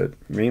deficit,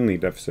 mainly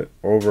deficit,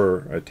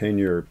 over a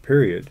 10-year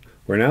period,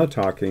 we're now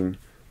talking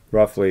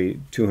roughly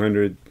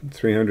 $200,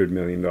 $300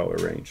 million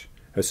range,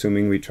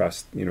 assuming we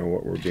trust,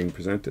 what we're being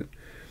presented.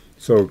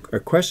 So a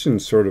question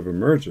sort of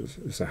emerges: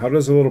 is how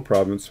does a little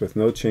province with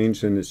no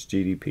change in its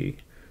GDP,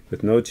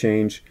 with no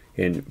change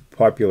in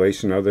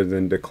population other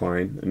than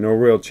decline, and no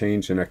real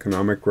change in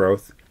economic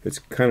growth, it's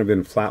kind of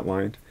been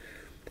flatlined,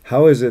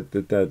 how is it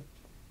that that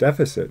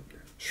deficit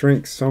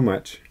shrinks so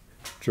much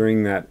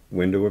during that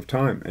window of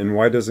time? And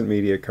why doesn't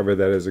media cover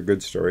that as a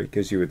good story?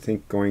 Because you would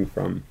think going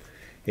from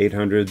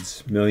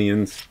 800s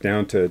millions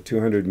down to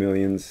 200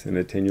 millions in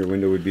a 10-year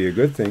window would be a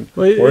good thing.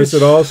 Well, or is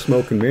it all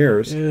smoke and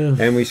mirrors,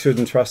 and we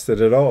shouldn't trust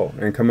it at all,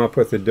 and come up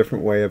with a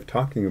different way of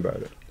talking about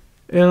it?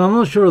 And I'm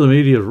not sure the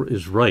media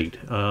is right.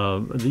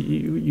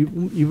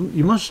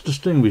 You must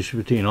distinguish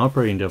between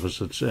operating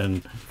deficits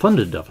and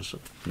funded deficit.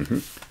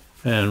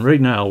 And right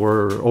now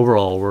we're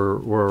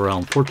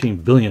around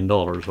 $14 billion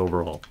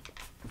overall,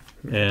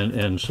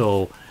 and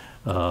so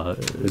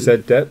is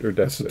that debt or deficit?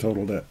 That's the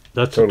total debt.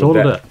 That's the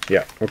total debt.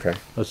 Yeah. Okay.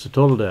 That's the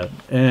total debt.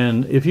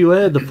 And if you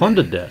add the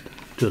funded debt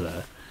to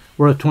that,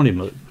 we're at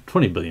 $20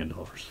 billion.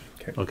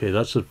 Okay,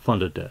 that's the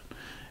funded debt,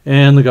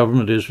 and the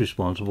government is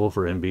responsible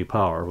for MB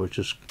Power, which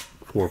is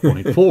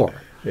 4.4.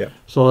 Yeah.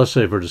 So let's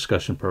say for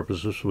discussion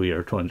purposes, we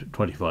are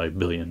 $25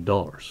 billion.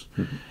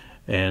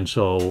 And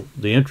so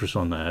the interest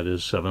on that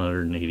is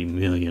 $780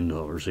 million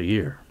a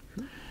year.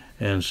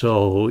 And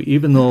so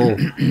even though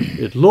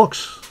it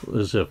looks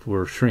as if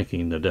we're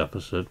shrinking the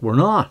deficit, we're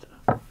not.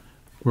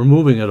 We're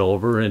moving it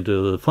over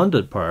into the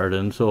funded part.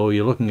 And so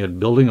you're looking at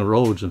building of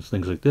roads and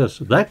things like this.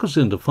 That goes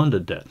into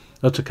funded debt.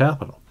 That's a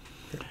capital.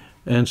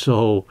 And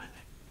so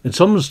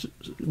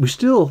we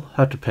still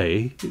have to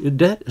pay.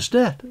 Debt is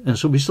debt. And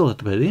so we still have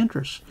to pay the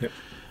interest. Yep.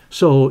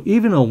 So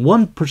even a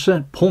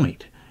 1%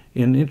 point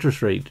in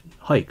interest rate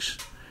hikes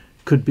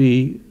could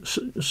be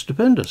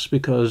stupendous,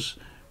 because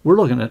we're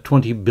looking at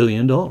 $20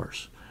 billion.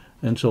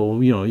 And so,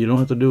 you don't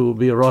have to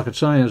be a rocket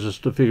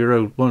scientist to figure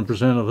out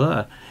 1% of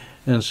that.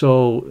 And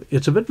so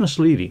it's a bit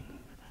misleading.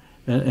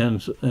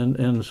 And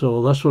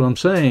so that's what I'm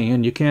saying.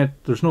 And you can't,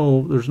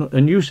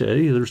 and you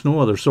say there's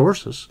no other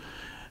sources.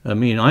 I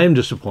mean, I am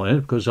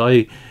disappointed, because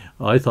I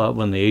thought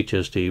when the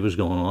HST was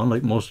going on,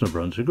 like most New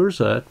Brunswickers,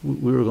 that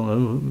we were going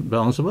to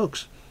balance the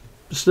books.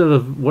 Instead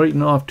of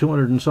writing off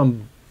 200 and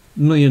some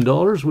million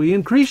dollars, we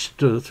increased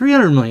to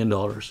 $300 million.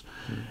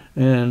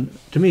 And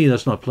to me,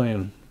 that's not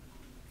playing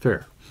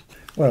fair.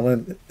 Well,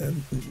 and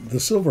the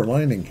silver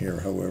lining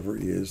here, however,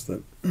 is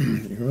that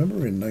you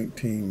remember in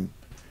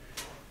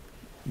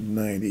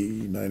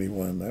 1990,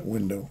 91, that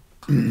window,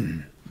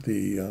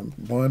 the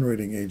bond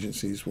rating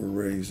agencies were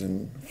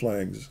raising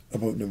flags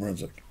about New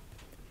Brunswick.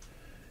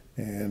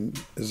 And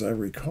as I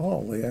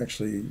recall, they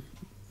actually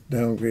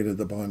downgraded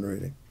the bond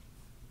rating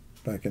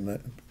back in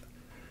that.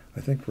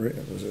 I think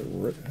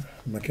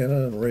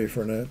McKenna and Ray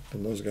Fournette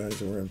and those guys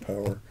who were in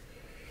power.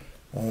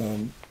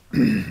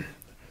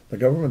 The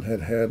government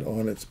had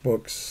on its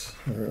books,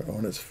 or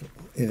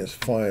in its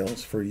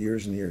files for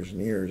years and years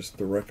and years,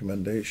 the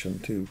recommendation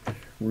to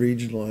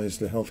regionalize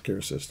the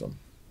healthcare system.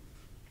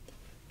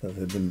 That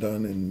had been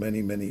done in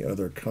many, many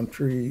other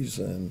countries,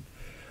 and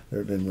there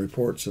have been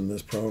reports in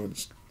this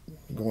province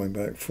going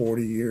back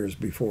 40 years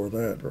before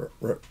that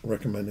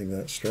recommending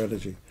that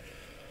strategy.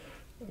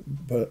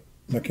 But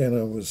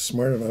McKenna was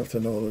smart enough to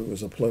know that it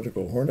was a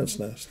political hornet's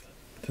nest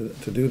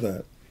to do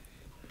that.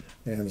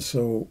 And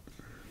so,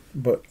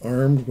 but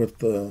armed with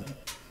the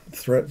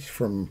threats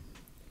from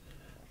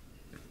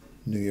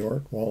New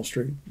York, Wall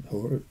Street,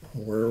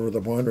 wherever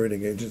the bond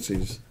rating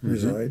agencies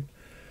reside,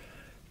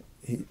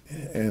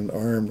 and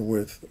armed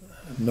with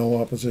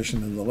no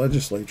opposition in the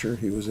legislature,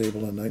 he was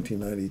able in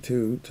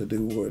 1992 to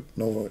do what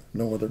no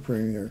other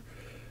premier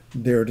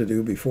dared to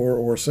do before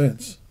or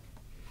since.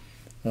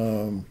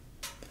 And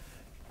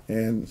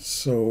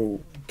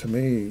so, to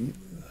me,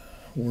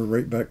 we're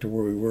right back to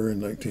where we were in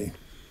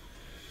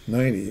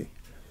 1990.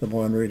 The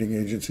bond rating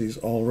agencies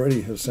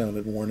already have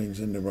sounded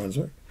warnings in New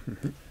Brunswick.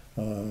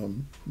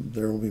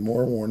 There will be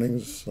more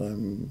warnings.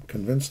 I'm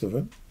convinced of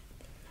it.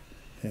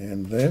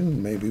 And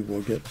then maybe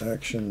we'll get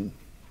action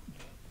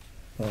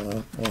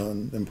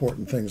on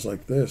important things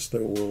like this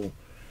that will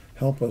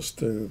help us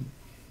to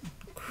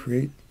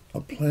create a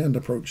planned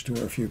approach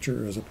to our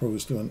future as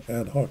opposed to an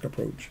ad hoc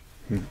approach.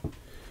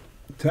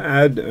 To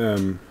add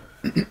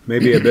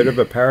maybe a bit of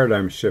a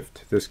paradigm shift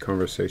to this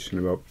conversation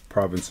about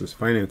provinces'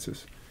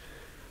 finances,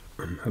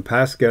 a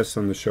past guest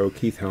on the show,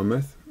 Keith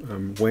Helmuth,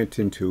 went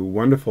into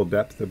wonderful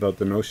depth about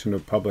the notion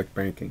of public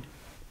banking.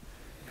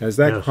 Has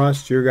that Yes.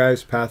 crossed your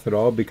guys' path at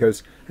all?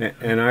 Because,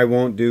 and I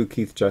won't do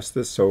Keith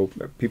justice, so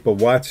people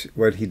watch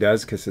what he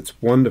does because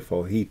it's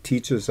wonderful. He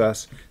teaches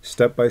us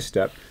step by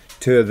step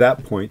to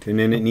that point, and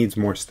then it needs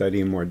more study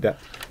and more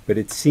depth. But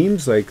it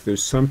seems like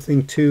there's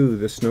something to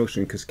this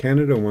notion, because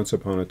Canada, once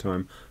upon a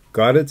time,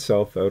 got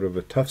itself out of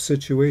a tough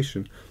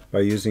situation by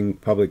using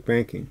public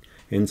banking.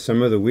 And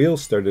some of the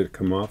wheels started to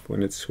come off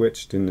when it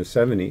switched in the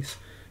 70s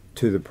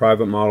to the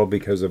private model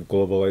because of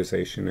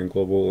globalization and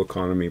global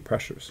economy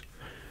pressures.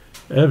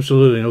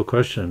 Absolutely, no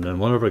question. And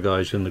one of our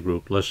guys in the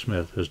group, Les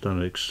Smith, has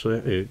done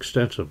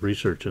extensive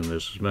research in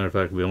this. As a matter of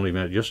fact, we only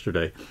met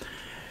yesterday.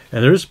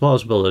 And there is a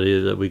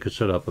possibility that we could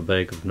set up a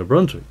Bank of New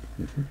Brunswick.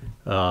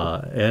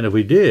 And if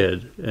we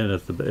did, and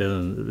if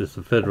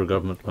the federal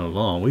government went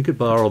along, we could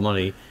borrow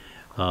money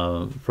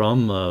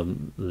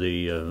from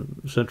the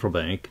central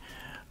bank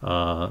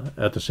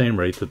at the same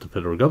rate that the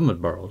federal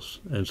government borrows.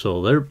 And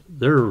so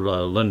their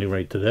lending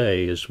rate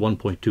today is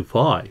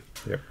 1.25.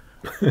 Yep.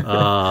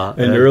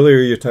 And earlier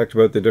you talked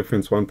about the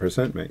difference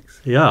 1%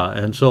 makes. Yeah,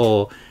 and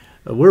so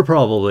we're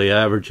probably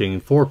averaging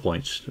 4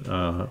 points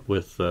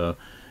with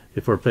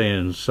if we're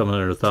paying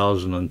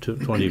 700,000 on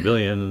 20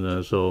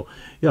 billion. So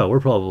yeah, we're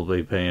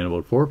probably paying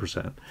about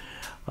 4%.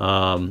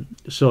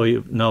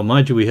 Now,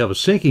 mind you, we have a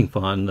sinking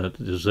fund that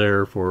is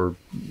there for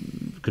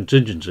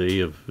contingency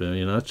of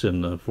that's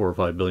in the 4 or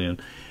 5 billion.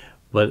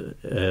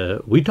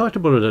 But we talked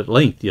about it at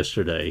length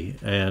yesterday,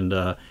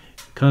 and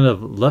kind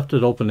of left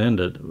it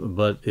open-ended.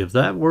 But if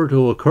that were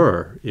to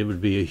occur, it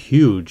would be a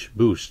huge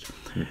boost.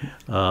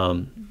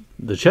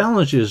 The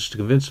challenge is to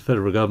convince the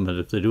federal government,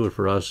 if they do it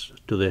for us,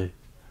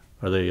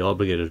 are they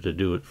obligated to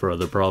do it for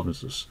other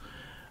provinces?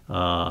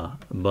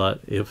 But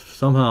if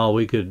somehow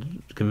we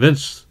could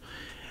convince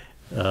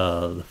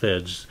the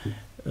feds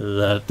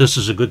that this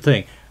is a good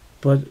thing.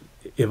 But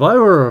if I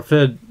were a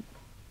Fed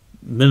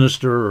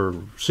minister or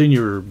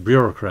senior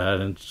bureaucrat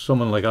and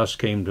someone like us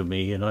came to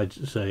me and I'd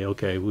say,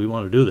 okay, we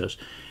want to do this,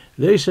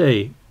 they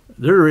say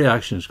their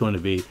reaction is going to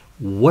be,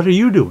 what are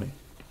you doing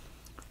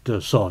to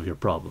solve your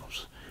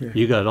problems? Yeah.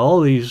 You got all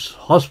these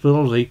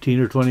hospitals, 18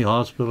 or 20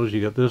 hospitals,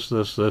 you got this,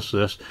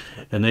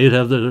 and they'd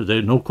have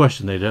no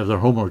question, they'd have their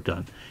homework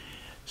done.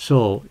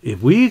 So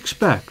if we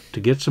expect to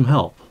get some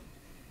help,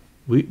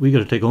 we got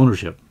to take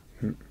ownership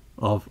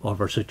of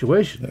our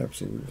situation.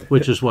 Absolutely.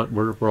 Which is what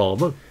we're all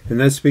about. And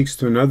that speaks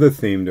to another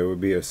theme that would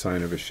be a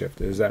sign of a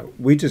shift, is that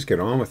we just get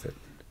on with it.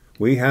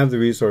 We have the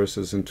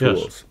resources and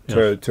tools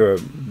to a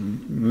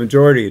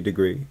majority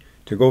degree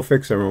to go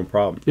fix our own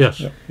problems.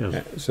 Yes.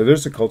 So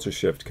there's a culture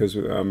shift, because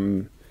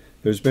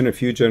there's been a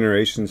few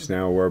generations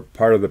now where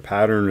part of the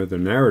pattern or the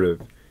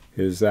narrative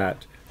is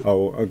that,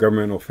 oh, a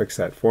government will fix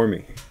that for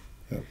me.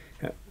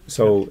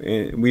 So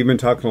we've been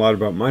talking a lot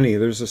about money.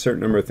 There's a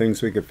certain number of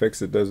things we could fix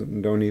that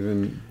doesn't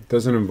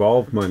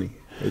involve money.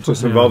 It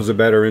just involves a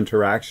better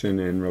interaction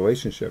and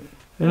relationship.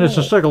 And it's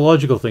a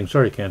psychological thing.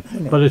 Sorry, Ken,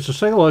 but it's a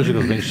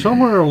psychological thing.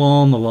 Somewhere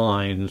along the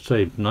line,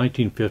 say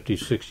 1950,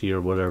 60,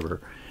 or whatever,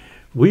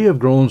 we have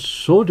grown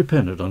so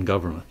dependent on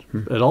government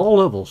at all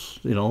levels.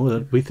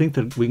 That we think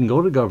that we can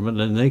go to government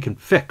and they can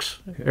fix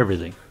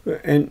everything.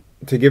 And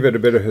to give it a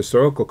bit of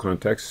historical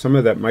context, some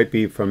of that might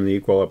be from the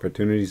Equal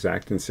Opportunities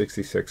Act in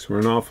 '66, where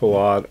an awful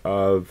lot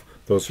of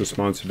those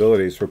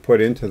responsibilities were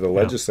put into the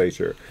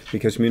legislature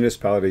because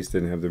municipalities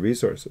didn't have the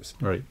resources.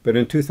 Right. But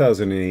in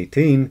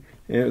 2018,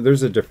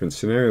 there's a different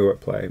scenario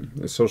at play.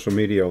 Social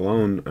media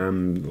alone,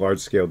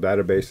 large-scale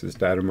databases,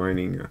 data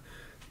mining,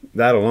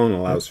 that alone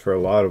allows for a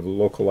lot of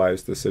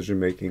localized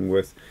decision-making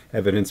with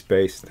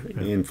evidence-based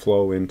in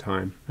flow in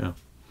time. Yeah.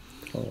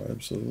 Oh,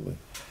 absolutely.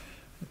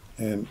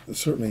 And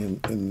certainly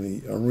in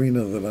the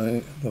arena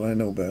that I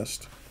know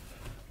best,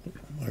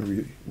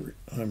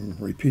 I'm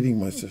repeating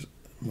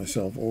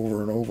myself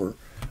over and over.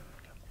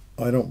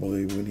 I don't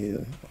believe we need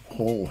a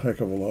whole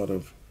heck of a lot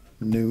of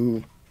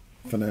new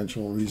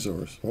financial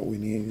resource. What we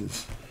need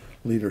is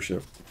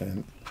leadership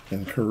and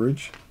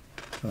courage,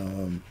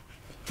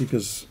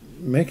 because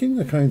making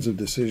the kinds of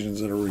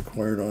decisions that are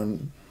required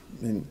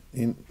in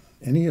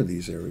any of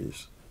these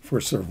areas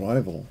for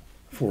survival,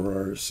 for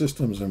our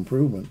systems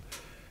improvement,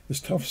 is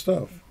tough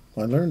stuff.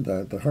 I learned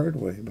that the hard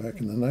way back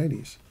in the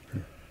 90s.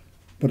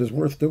 But it's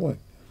worth doing.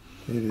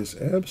 It is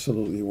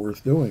absolutely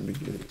worth doing,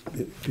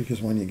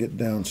 because when you get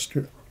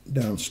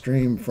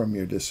downstream from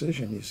your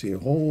decision, you see a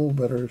whole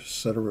better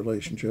set of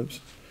relationships,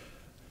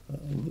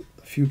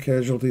 a few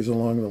casualties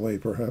along the way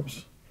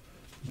perhaps,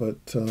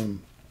 but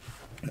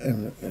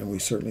and we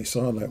certainly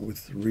saw that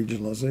with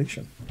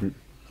regionalization.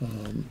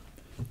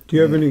 Do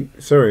you have any?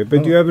 Sorry,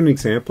 but do you have an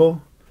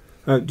example?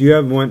 Do you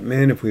have one?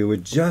 Man, if we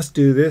would just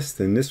do this,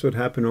 then this would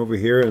happen over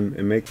here, and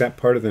make that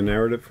part of the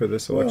narrative for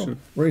this election.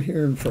 Well, right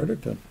here in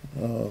Fredericton,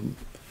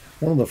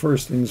 one of the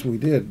first things we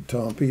did,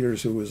 Tom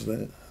Peters, who was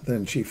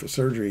then chief of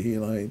surgery, he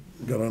and I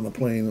got on a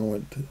plane and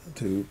went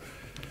to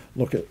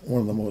look at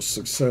one of the most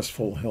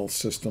successful health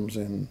systems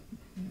in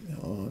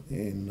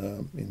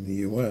the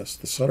U.S.,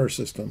 the Sutter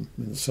system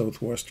in the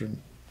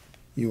southwestern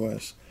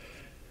U.S.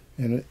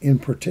 And in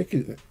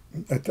particular,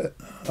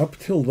 up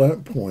till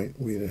that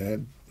point, we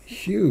had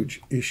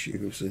huge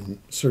issues in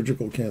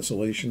surgical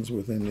cancellations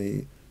within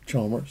the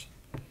Chalmers,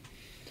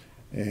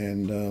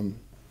 and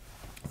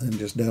then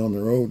just down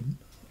the road,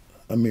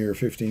 a mere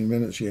 15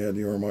 minutes, you had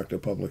the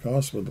Oromocto Public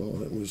Hospital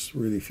that was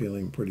really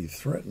feeling pretty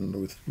threatened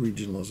with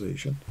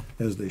regionalization,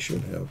 as they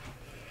should have.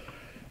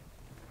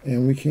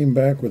 And we came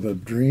back with a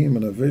dream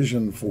and a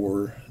vision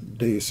for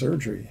day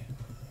surgery,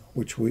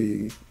 which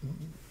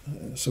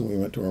so we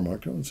went to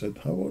Oromocto and said,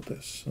 how about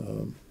this?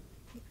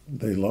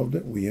 They loved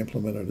it. We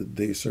implemented a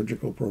day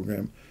surgical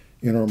program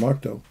in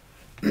Oromocto,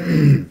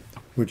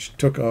 which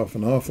took off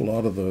an awful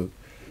lot of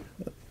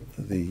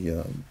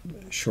the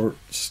short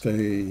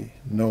stay,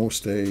 no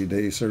stay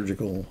day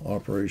surgical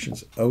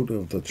operations out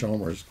of the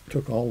Chalmers,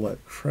 took all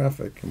that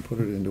traffic and put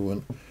it into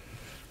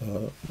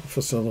a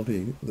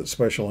facility that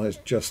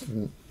specialized just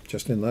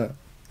in that.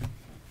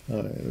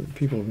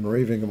 People have been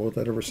raving about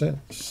that ever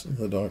since.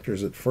 The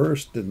doctors at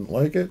first didn't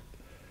like it,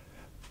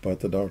 but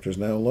the doctors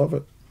now love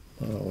it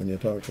when you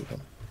talk to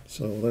them.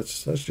 So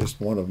that's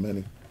just one of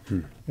many.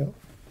 Yeah.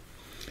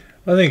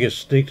 I think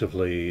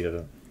instinctively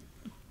the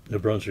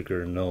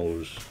Brunswicker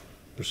knows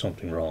there's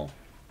something wrong.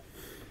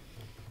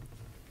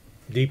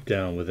 Deep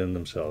down within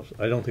themselves.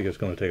 I don't think it's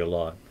going to take a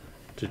lot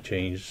to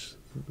change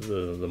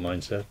the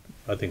mindset.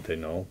 I think they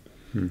know.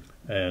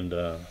 And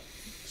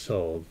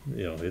so,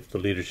 if the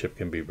leadership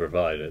can be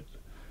provided,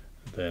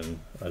 then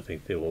I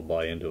think they will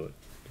buy into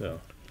it,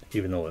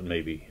 even though it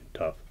may be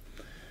tough.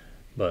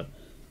 But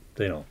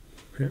they know.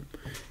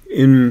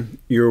 In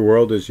your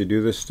world, as you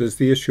do this, does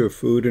the issue of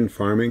food and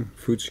farming,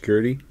 food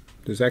security,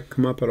 does that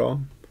come up at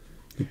all?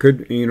 It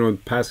could,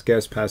 past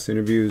guests, past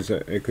interviews,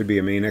 it could be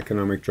a main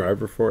economic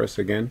driver for us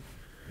again.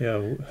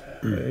 Yeah,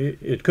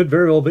 it could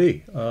very well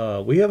be.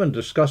 We haven't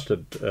discussed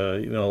it.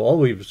 All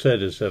we've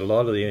said is that a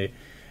lot of the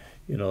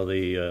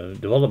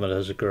development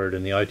has occurred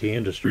in the IT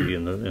industry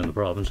in the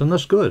province, and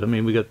that's good. I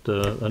mean, we got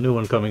a new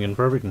one coming in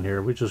Fredericton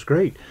here, which is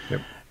great.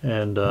 Yep.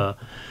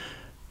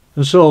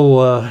 And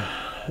so,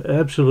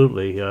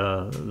 absolutely,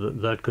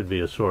 that could be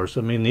a source.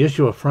 I mean, the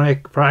issue of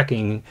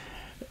fracking,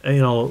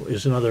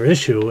 is another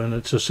issue, and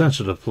it's a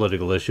sensitive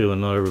political issue,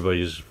 and not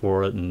everybody's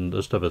for it and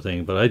this type of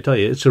thing. But I tell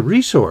you, it's a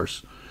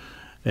resource.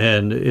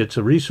 And it's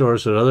a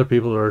resource that other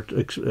people are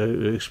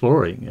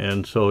exploring.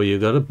 And so you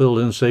got to build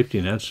in safety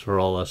nets for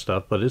all that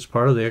stuff, but it's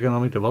part of the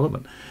economic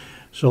development.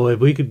 So if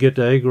we could get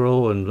to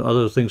agro and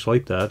other things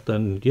like that,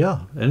 then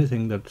yeah,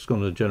 anything that's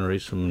going to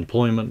generate some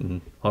employment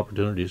and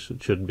opportunities,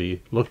 it should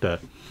be looked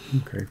at.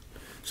 Okay.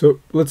 So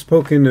let's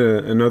poke into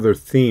another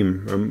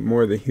theme,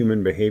 more the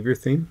human behavior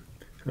theme.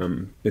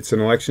 It's an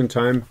election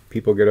time.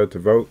 People get out to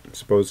vote,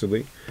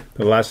 supposedly.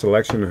 The last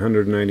election,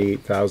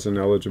 198,000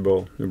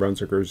 eligible New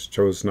Brunswickers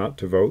chose not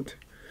to vote.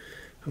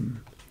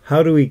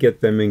 How do we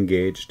get them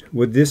engaged?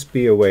 Would this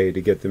be a way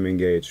to get them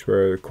engaged,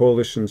 where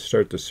coalitions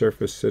start to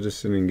surface,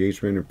 citizen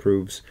engagement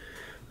improves,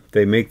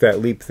 they make that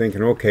leap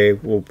thinking, okay,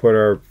 we'll put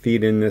our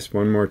feet in this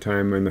one more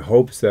time in the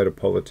hopes that a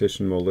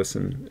politician will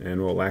listen and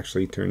will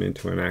actually turn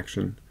into an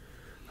action?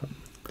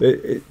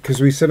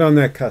 Because we sit on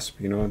that cusp,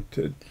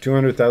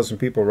 200,000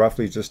 people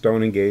roughly just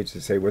don't engage.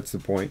 They say, what's the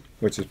point?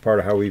 Which is part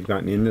of how we've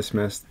gotten in this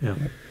mess. Yeah.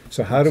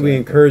 So how do we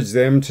encourage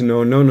them to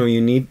know, no, you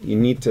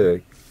need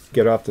to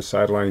get off the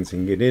sidelines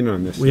and get in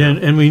on this?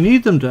 And we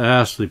need them to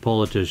ask the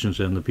politicians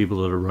and the people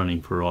that are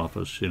running for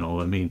office,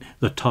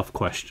 the tough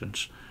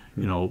questions.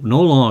 No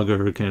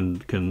longer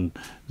can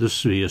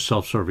this be a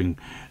self-serving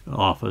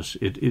office.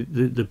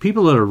 The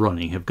people that are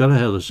running have got to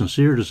have a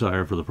sincere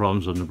desire for the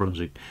problems of New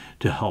Brunswick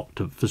to help,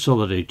 to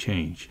facilitate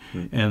change.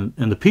 And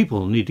the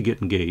people need to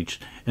get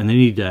engaged, and they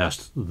need to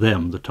ask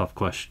them the tough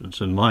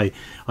questions. And I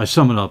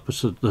sum it up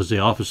as, does the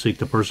office seek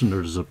the person,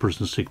 or does the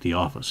person seek the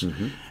office?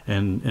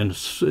 And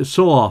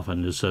so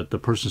often is that the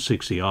person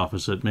seeks the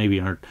office that maybe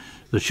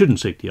that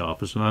shouldn't seek the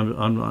office. And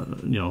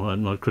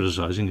I'm not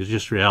criticizing, it's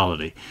just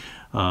reality.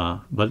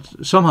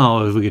 But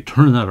somehow, if we could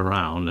turn that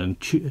around and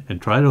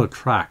try to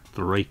attract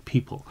the right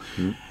people,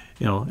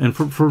 and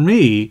for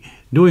me,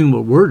 doing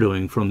what we're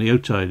doing from the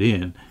outside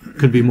in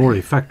could be more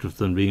effective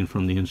than being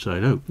from the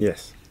inside out.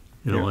 Yes.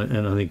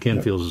 And I think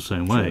Ken feels the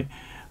same way.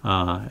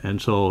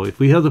 And so, if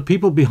we have the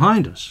people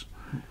behind us,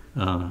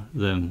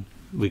 then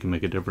we can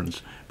make a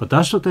difference. But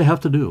that's what they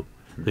have to do.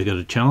 They got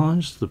to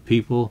challenge the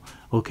people.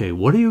 Okay,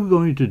 what are you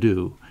going to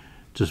do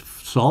to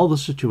solve the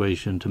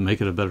situation to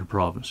make it a better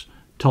province?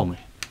 Tell me.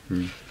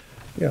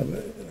 Yeah,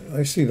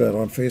 I see that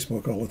on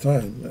Facebook all the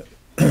time.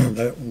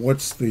 That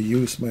what's the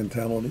use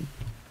mentality,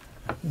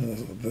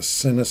 the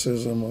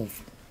cynicism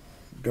of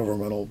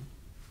governmental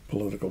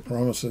political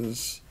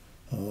promises,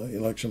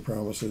 election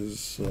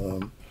promises,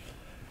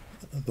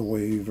 the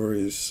way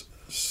various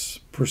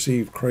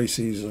perceived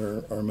crises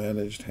are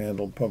managed,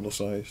 handled,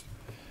 publicized.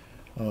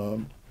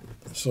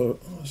 So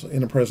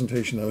in a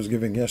presentation I was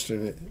giving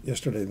yesterday,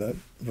 that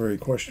very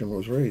question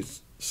was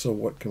raised. So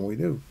what can we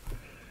do?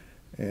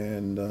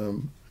 And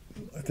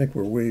I think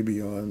we're way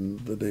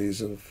beyond the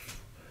days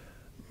of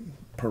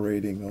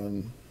parading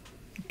on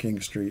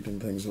King Street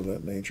and things of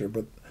that nature.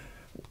 But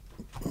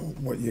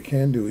what you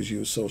can do is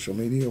use social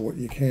media. What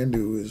you can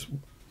do is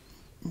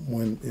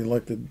when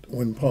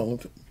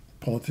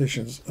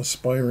politicians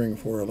aspiring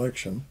for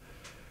election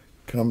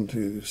come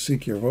to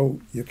seek your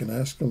vote, you can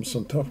ask them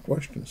some tough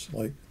questions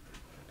like,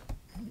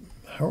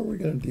 how are we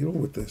going to deal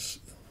with this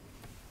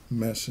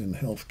mess in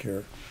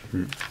healthcare?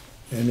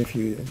 And if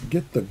you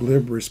get the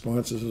glib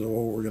responses of,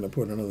 oh, we're going to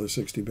put another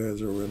 60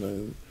 beds or we're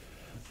going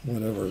to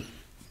whatever,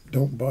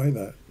 don't buy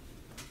that.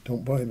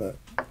 Don't buy that.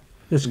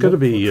 It's got to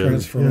be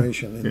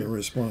transformation in the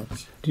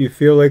response. Do you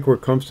feel like we're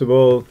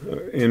comfortable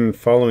in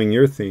following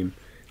your theme?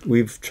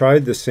 We've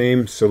tried the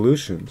same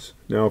solutions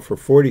now for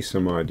 40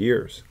 some odd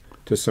years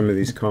to some of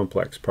these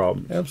complex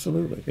problems.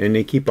 Absolutely. And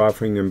they keep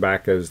offering them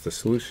back as the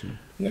solution.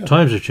 Yeah.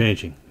 Times are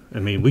changing. I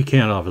mean, we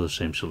can't offer the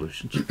same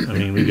solutions. I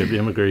mean, we got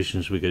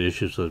immigrations, we got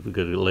issues, we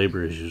got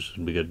labor issues,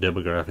 we got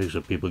demographics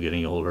of people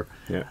getting older.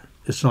 Yeah.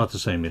 It's not the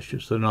same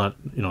issues. They're not,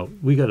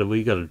 we got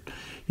to,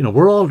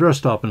 we're all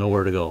dressed up and know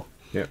where to go.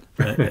 Yeah.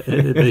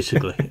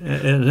 Basically.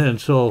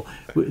 And so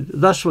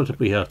that's what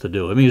we have to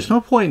do. I mean, there's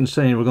no point in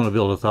saying we're going to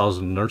build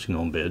 1,000 nursing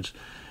home beds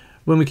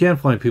when we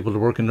can't find people to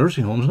work in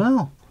nursing homes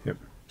now. Yep.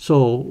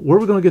 So where are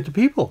we going to get the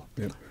people?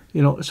 Yep.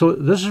 So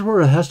this is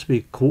where it has to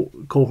be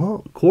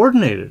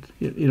coordinated.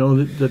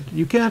 That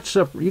you can't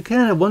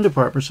have one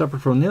department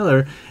separate from the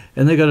other,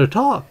 and they got to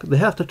talk. They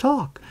have to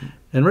talk.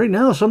 And right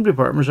now, some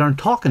departments aren't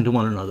talking to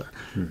one another,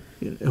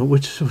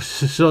 which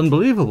is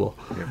unbelievable.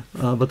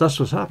 Yeah. But that's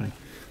what's happening.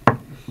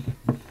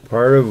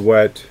 Part of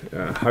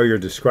how you're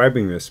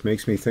describing this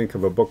makes me think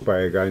of a book by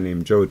a guy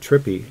named Joe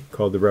Trippi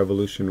called "The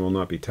Revolution Will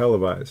Not Be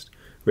Televised,"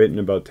 written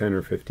about 10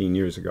 or 15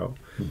 years ago.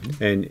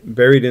 And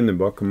buried in the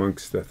book,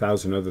 amongst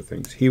 1,000 other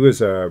things, he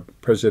was a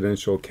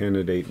presidential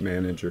candidate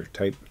manager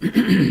type, and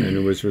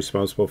it was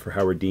responsible for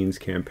Howard Dean's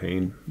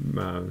campaign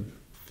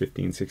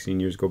 15, 16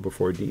 years ago,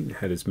 before Dean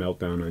had his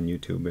meltdown on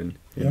YouTube and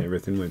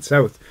everything went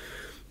south.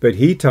 But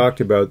he talked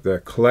about the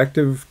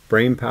collective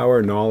brain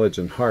power, knowledge,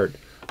 and heart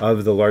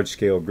of the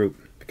large-scale group,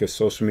 because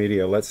social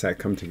media lets that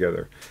come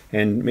together.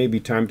 And maybe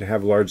time to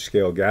have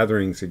large-scale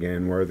gatherings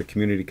again where the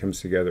community comes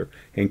together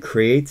and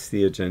creates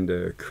the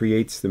agenda,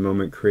 creates the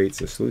moment, creates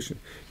the solution.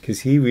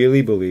 Because he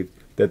really believed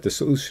that the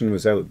solution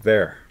was out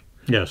there.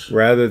 Yes.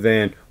 Rather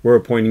than, we're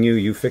appointing you,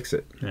 you fix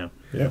it. Yeah.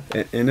 Yeah.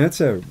 And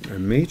that's a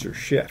major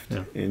shift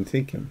in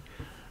thinking.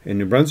 And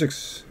New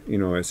Brunswick's,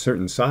 a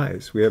certain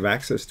size. We have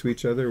access to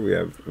each other. We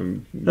have...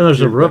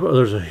 there's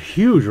a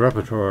huge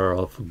repertoire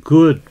of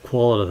good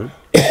quality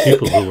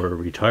people who are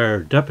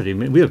retired deputy.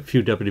 We have a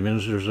few deputy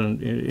ministers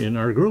in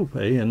our group,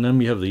 and then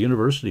we have the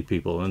university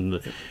people and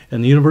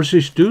the university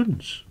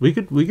students. We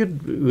could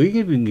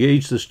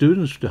engage the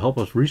students to help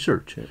us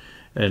research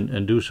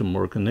and do some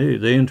work, and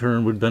they in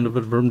turn would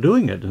benefit from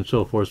doing it and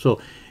so forth. So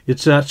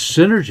it's that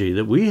synergy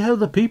that we have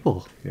the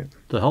people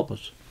to help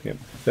us. Yeah,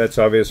 that's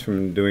obvious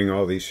from doing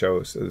all these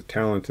shows. The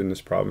talent in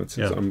this province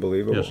is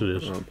unbelievable. Yes, it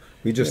is.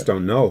 We just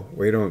don't know.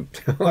 We don't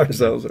tell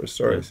ourselves our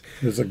stories.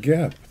 There's a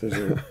gap.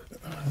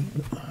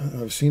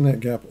 I've seen that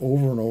gap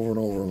over and over and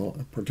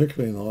over,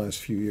 particularly in the last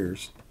few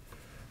years.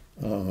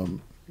 The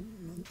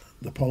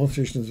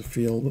politicians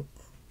feel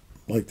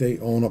like they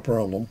own a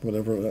problem,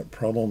 whatever that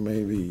problem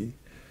may be.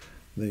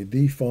 They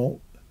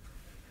default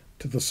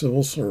to the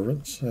civil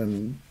servants,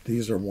 and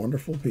these are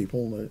wonderful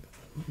people that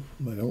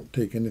they don't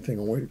take anything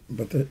away,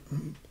 but that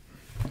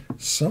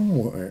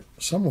somewhere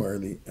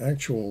the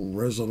actual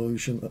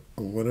resolution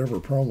of whatever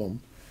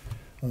problem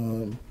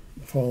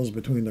falls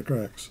between the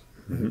cracks.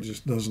 It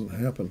just doesn't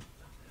happen.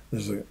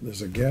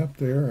 There's a gap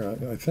there.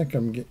 I think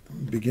I'm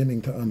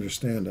beginning to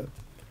understand it,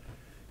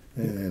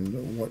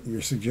 and what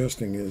you're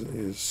suggesting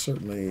is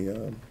certainly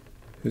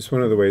it's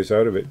one of the ways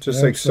out of it.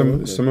 Just like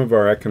some of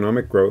our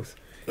economic growth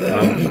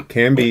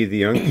can be the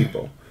young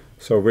people.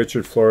 So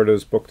Richard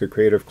Florida's book, The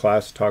Creative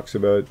Class, talks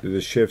about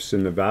the shifts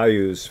in the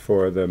values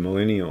for the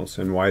millennials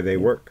and why they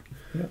work.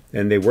 Yeah.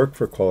 And they work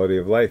for quality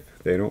of life.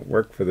 They don't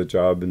work for the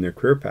job and their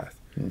career path.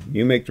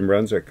 You make New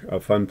Brunswick a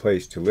fun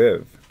place to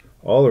live.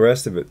 All the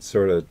rest of it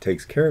sort of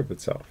takes care of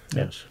itself.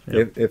 Yes.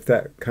 If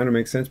that kind of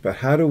makes sense. But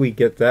how do we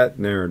get that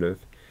narrative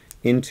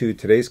into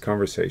today's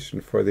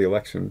conversation for the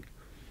election?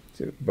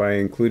 By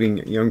including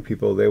young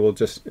people, they will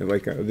just,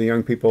 like the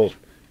young people,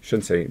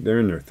 shouldn't say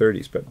they're in their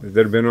 30s, but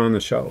that have been on the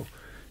show.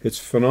 It's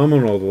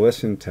phenomenal to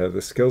listen to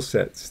the skill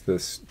sets, the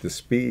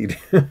speed,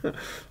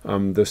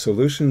 the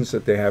solutions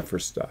that they have for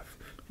stuff,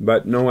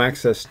 but no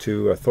access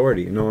to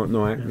authority.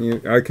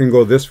 I can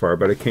go this far,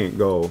 but I can't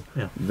go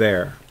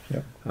there.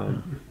 Yeah.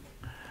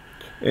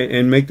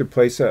 And make the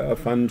place a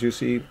fun,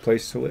 juicy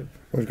place to live.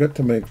 We've got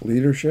to make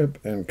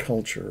leadership and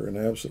culture an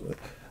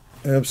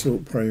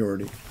absolute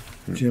priority.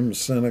 Jim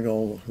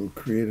Senegal, who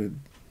created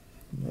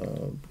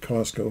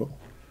Costco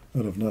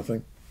out of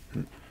nothing.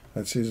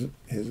 That's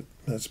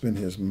been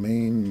his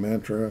main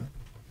mantra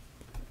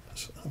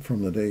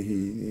from the day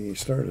he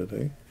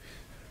started.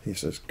 He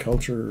says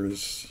culture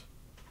is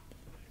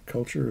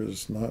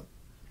not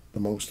the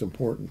most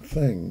important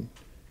thing;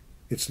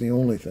 it's the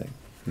only thing.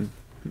 And,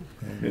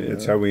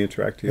 it's uh, how we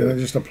interact together. And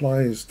it just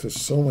applies to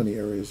so many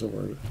areas of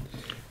our.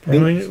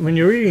 When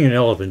you're eating an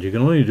elephant, you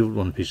can only do it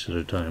one piece at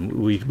a time.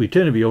 We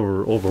tend to be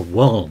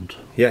overwhelmed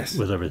Yes.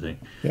 with everything.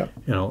 Yeah.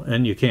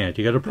 And you can't.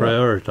 You got to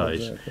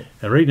prioritize. Exactly.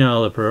 And right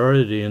now, the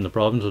priority in the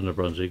province of New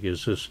Brunswick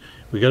is this: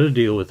 we got to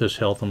deal with this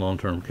health and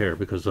long-term care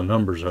because the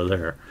numbers are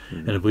there.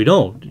 And if we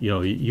don't,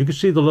 you can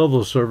see the level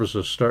of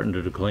services starting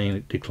to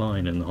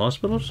decline in the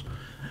hospitals.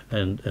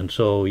 And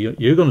so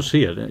you're going to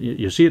see it.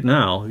 You see it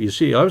now.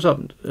 I was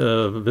up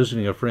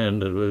visiting a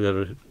friend, and we got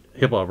a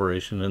hip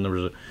operation, and there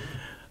was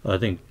I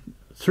think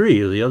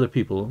 3 of the other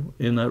people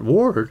in that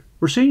ward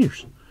were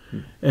seniors.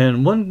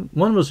 And one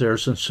was there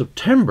since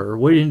September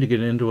waiting to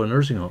get into a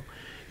nursing home.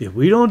 If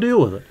we don't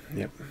deal with it,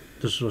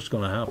 this is what's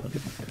going to happen.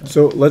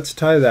 So let's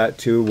tie that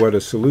to what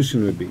a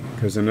solution would be,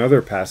 because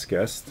another past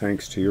guest,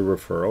 thanks to your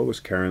referral, was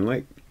Karen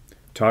Lake,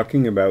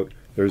 talking about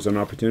there's an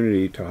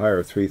opportunity to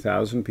hire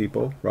 3,000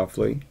 people,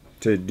 roughly,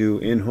 to do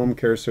in-home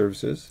care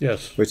services,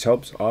 Yes. which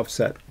helps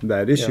offset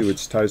that issue, Yes.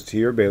 which ties to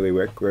your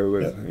bailiwick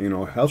with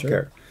healthcare.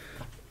 Sure.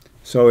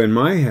 So in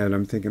my head,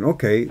 I'm thinking,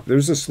 okay,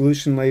 there's a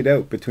solution laid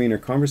out between a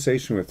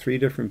conversation with 3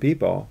 different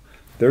people.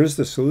 There's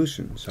the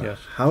solution. So Yes.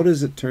 how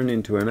does it turn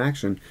into an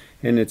action?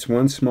 And it's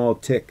one small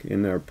tick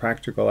in their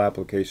practical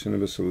application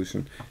of a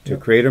solution to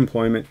create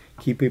employment,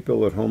 keep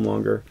people at home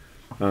longer.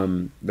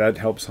 That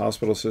helps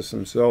hospital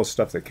systems. All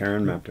stuff that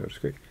Karen mapped out. It's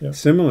great. Yeah.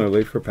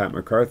 Similarly, for Pat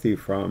McCarthy,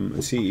 from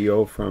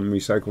CEO from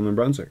Recycle New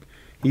Brunswick,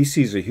 he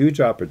sees a huge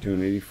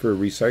opportunity for a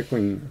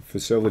recycling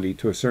facility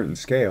to a certain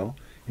scale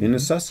in the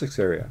Sussex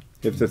area.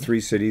 If the 3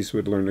 cities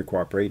would learn to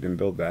cooperate and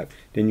build that,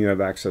 then you have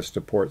access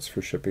to ports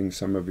for shipping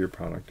some of your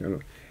product.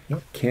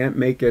 Can't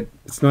make it.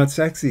 It's not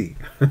sexy.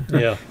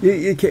 Yeah.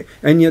 You can't,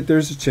 and yet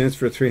there's a chance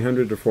for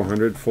 300 to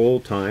 400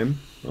 full-time,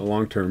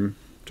 long-term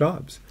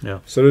jobs. Yeah.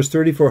 So there's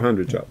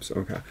 3,400 jobs.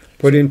 Okay.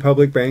 Put in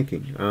public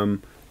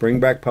banking. Bring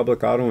back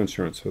public auto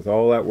insurance with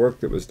all that work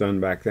that was done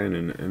back then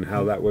and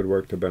how that would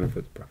work to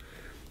benefit the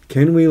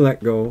Can we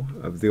let go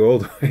of the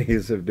old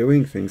ways of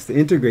doing things to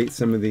integrate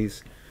some of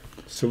these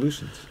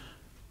solutions?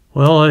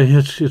 Well,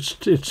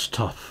 it's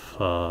tough.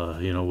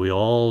 We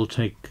all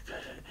take.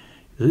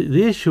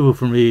 The issue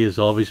for me has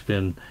always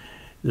been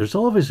there's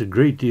always a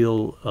great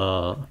deal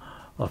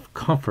of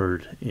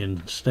comfort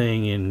in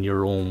staying in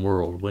your own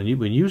world. When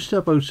you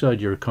step outside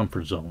your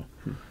comfort zone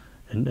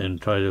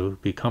and try to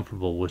be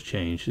comfortable with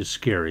change, it's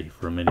scary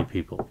for many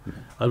people.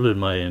 I've lived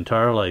my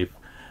entire life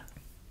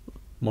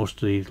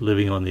mostly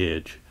living on the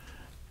edge,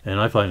 and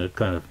I find it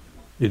kind of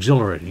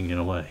exhilarating in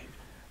a way,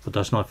 but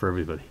that's not for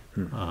everybody.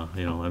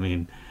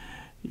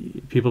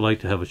 People like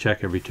to have a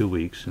check every 2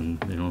 weeks, and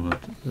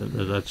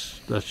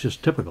that's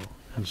just typical.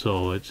 And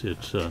so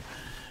it's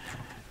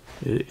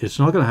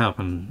not going to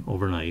happen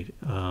overnight.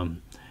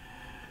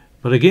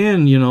 But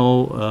again,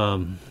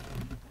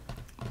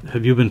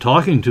 have you been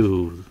talking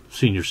to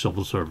senior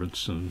civil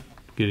servants and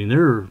getting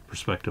their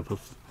perspective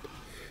of?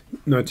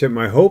 No, Tim,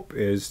 my hope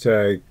is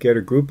to get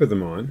a group of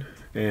them on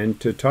and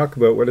to talk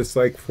about what it's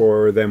like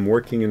for them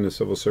working in the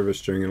civil service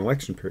during an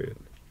election period.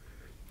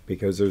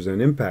 Because there's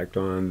an impact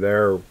on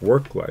their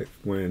work life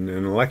when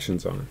an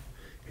election's on.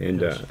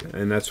 And Yes.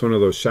 And that's one of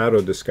those shadow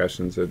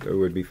discussions that it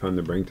would be fun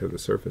to bring to the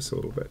surface a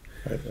little bit.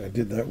 I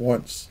did that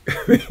once.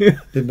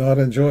 Did not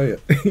enjoy it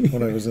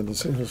when I was in the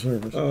civil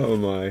service. Oh,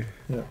 my.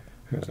 Yeah,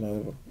 it was not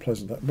a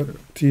pleasant time.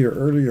 But to your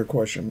earlier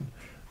question,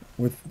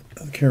 with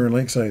Karen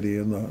Lake's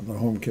idea and the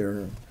home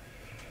care,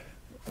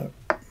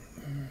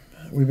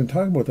 we've been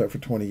talking about that for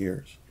 20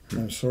 years.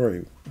 I'm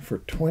sorry, for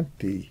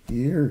 20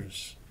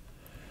 years.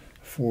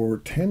 For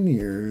 10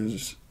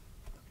 years,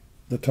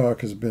 the talk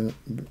has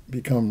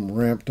become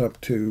ramped up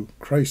to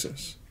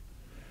crisis.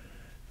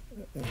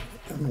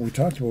 And we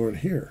talked about it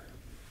here.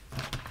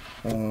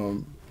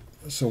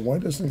 So why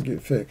doesn't it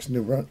get fixed?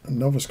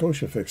 Nova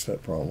Scotia fixed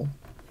that problem.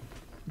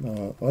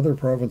 Other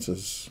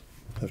provinces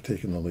have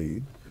taken the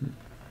lead.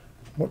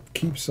 What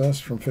keeps us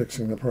from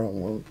fixing the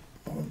problem? Well,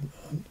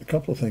 a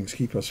couple of things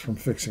keep us from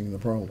fixing the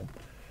problem.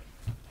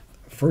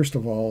 First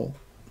of all,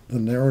 the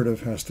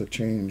narrative has to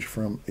change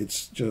from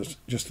it's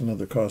just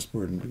another cost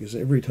burden, because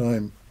every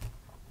time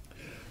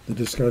the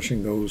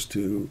discussion goes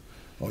to,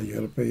 oh, you got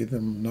to pay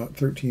them not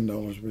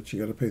 $13, but you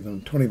got to pay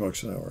them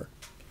 $20 an hour,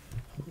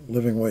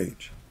 living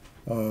wage,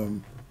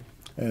 and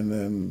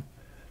then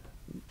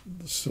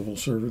the civil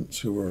servants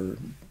who are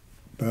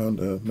bound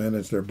to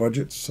manage their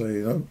budgets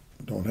say, no,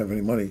 don't have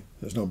any money.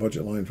 There's no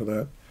budget line for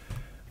that,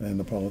 and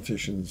the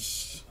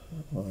politicians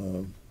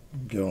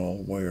get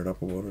all wired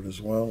up about it as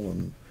well,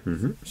 and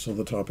so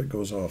the topic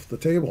goes off the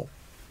table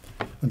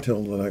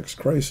until the next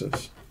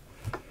crisis.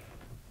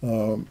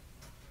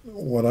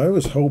 What I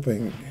was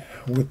hoping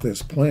with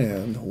this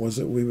plan was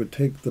that we would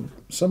take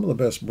some of the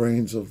best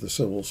brains of the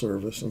civil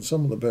service and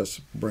some of the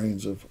best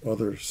brains of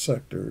other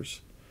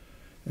sectors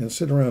and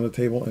sit around a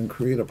table and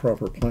create a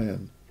proper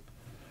plan.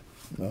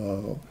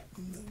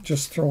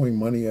 Just throwing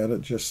money at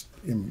it, just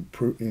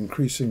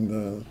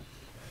increasing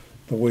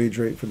the wage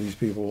rate for these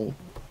people,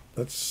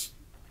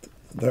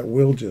 that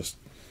will just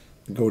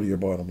go to your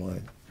bottom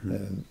line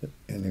and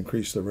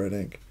increase the red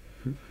ink.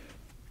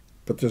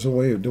 But there's a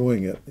way of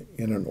doing it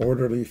in an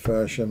orderly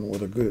fashion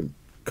with a good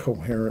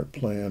coherent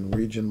plan,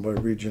 region by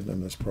region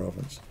in this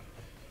province.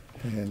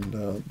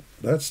 And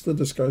that's the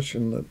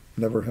discussion that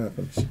never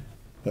happens.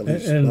 At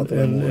least not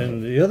that I'm aware of.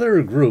 And the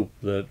other group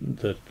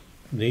that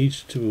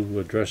needs to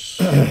address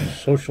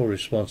social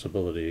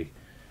responsibility,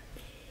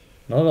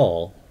 not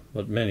all,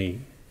 but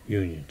many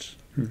unions.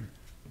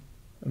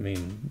 I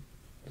mean,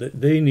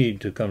 they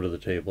need to come to the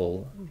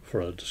table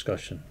for a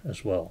discussion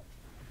as well.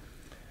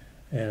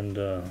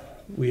 And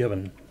we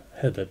haven't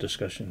had that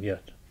discussion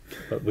yet,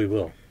 but we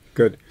will.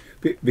 Good.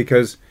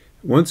 Because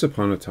once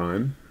upon a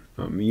time,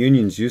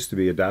 unions used to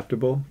be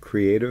adaptable,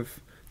 creative.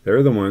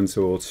 They're the ones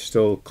who will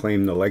still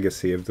claim the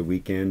legacy of the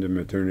weekend and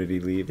maternity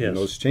leave and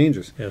those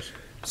changes. Yes.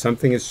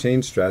 Something has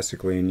changed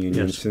drastically in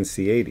unions Yes. since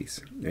the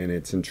 80s, and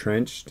it's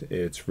entrenched,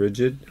 it's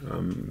rigid,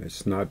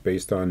 it's not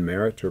based on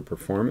merit or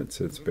performance,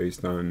 it's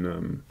based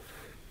on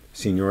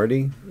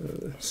seniority.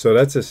 So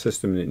that's a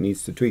system that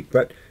needs to tweak.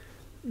 But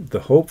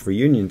the hope for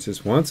unions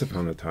is once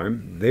upon a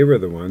time, they were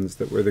the ones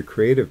that were the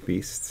creative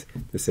beasts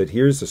that said,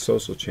 here's a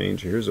social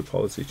change, here's a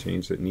policy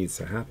change that needs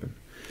to happen.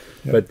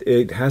 Yep. But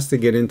it has to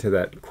get into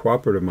that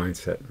cooperative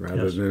mindset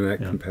rather than that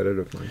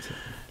competitive mindset.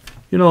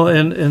 You know,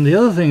 and the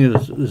other thing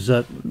is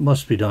that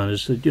must be done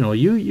is that, you know,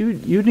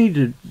 you need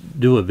to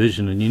do a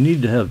vision, and you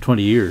need to have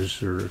 20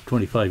 years or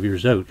 25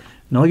 years out.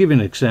 And I'll give you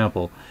an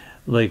example.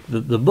 Like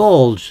the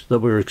bulge that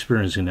we're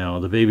experiencing now,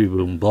 the baby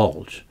boom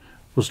bulge,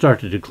 will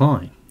start to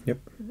decline. Yep.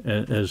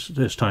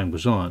 As time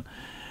goes on.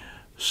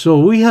 So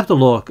we have to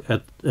look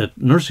at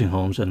nursing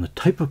homes and the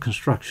type of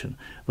construction.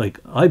 Like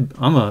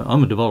I'm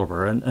a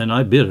developer, and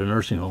I bid a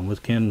nursing home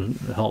with Ken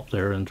help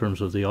there in terms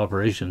of the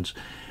operations,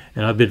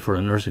 and I bid for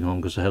a nursing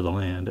home because I had the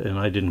land and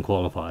I didn't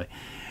qualify.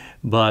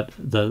 But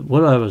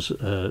what I was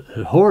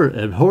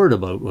abhorred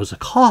about was the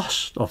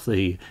cost of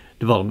the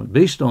development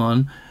based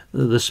on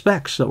the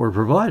specs that were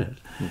provided,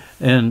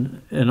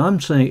 and I'm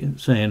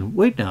saying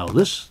wait now,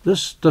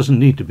 this doesn't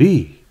need to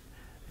be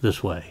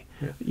this way.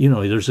 Yeah. You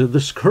know, there's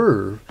this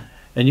curve,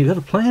 and you got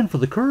to plan for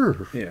the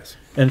curve. Yes.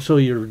 And so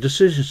your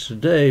decisions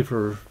today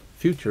for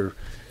future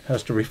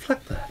has to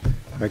reflect that.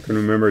 I can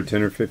remember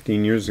 10 or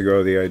 15 years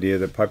ago the idea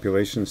that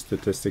population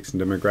statistics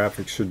and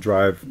demographics should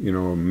drive, you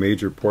know, a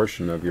major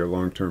portion of your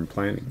long-term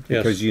planning,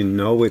 because you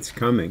know it's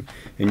coming,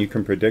 and you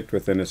can predict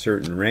within a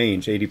certain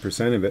range,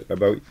 80% of it,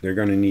 about they're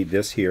going to need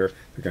this here,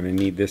 they're going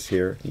to need this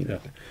here.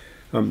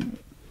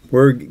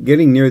 We're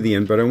getting near the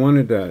end, but I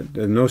wanted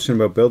the notion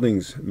about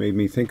buildings made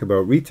me think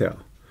about retail.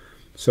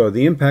 So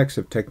the impacts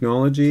of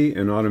technology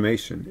and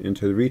automation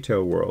into the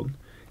retail world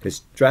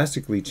has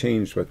drastically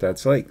changed what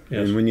that's like.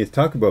 Yes. And when you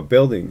talk about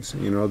buildings,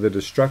 you know, the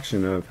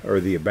destruction of, or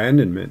the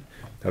abandonment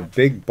of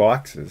big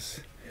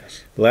boxes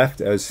left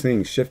as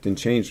things shift and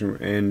change,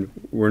 and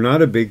we're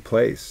not a big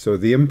place. So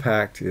the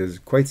impact is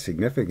quite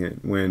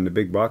significant when the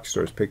big box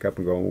stores pick up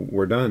and go,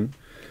 we're done.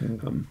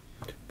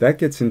 That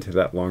gets into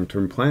that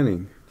long-term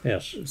planning.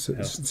 Yes. So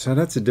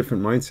that's a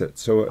different mindset.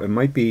 So it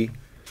might be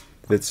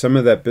that some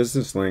of that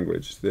business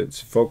language that's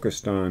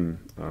focused on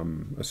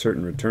a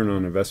certain return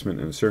on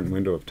investment in a certain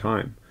window of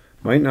time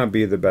might not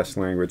be the best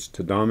language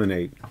to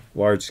dominate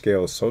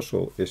large-scale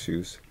social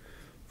issues.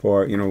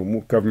 For, you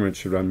know, government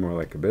should run more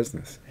like a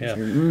business. Yeah.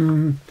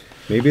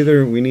 Maybe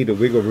we need a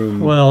wiggle room.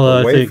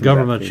 Well, I think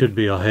government should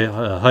be a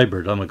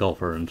hybrid. I'm a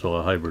golfer, and so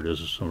a hybrid is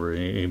somewhere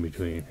in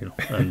between. You know,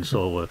 and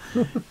so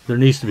there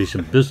needs to be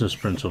some business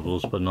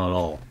principles, but not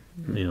all.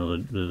 You know,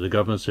 the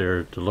government's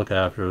there to look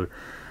after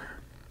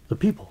the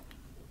people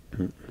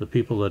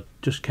that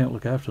just can't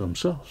look after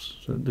themselves.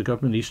 So the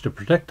government needs to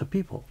protect the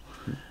people.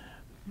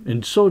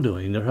 In so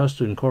doing, there has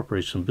to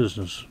incorporate some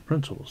business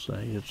principles.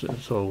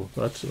 So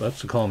that's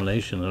the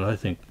culmination that I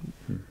think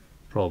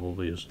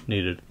probably is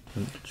needed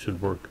and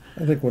should work.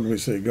 I think when we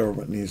say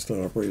government needs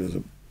to operate as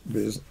a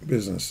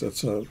business,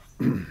 that's a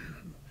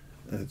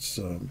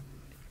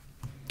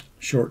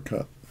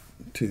shortcut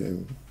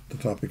to the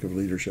topic of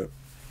leadership.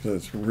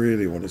 That's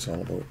really what it's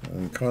all about.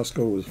 And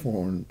Costco was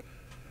formed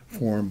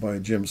by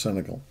Jim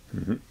Senegal,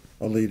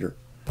 a leader.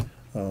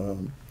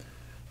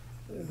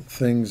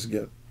 Things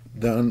get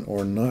done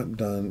or not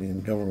done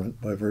in government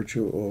by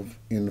virtue of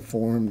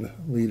informed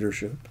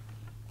leadership.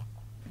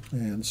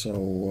 And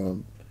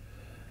so,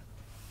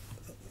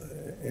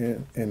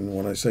 and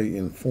when I say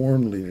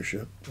informed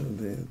leadership,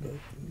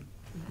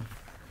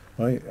 I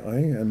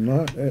am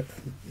not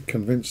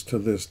convinced to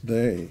this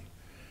day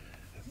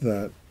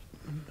that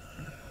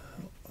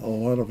a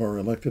lot of our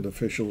elected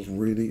officials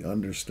really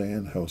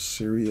understand how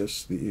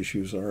serious the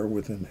issues are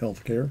within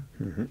healthcare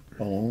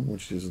alone,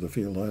 which is the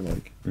field I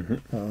like.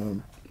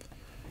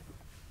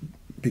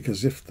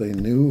 because if they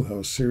knew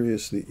how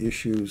serious the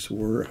issues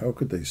were, how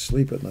could they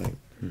sleep at night?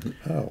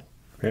 How?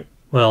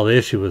 Well, the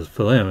issue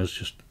for them is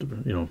just,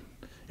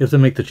 if they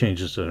make the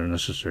changes that are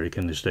necessary,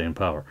 can they stay in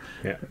power?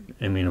 Yeah.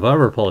 I mean, if I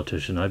were a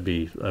politician, I'd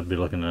be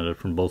looking at it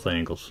from both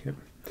angles. Yep.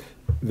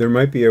 There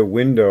might be a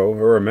window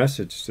or a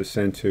message to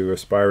send to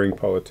aspiring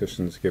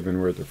politicians,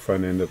 given we're at the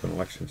front end of an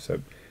election.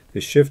 So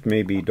the shift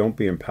may be don't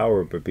be in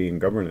power, but be in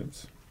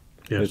governance.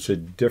 Yes. It's a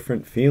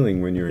different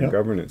feeling when you're in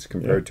governance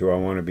compared to I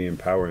want to be in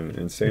power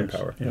and stay in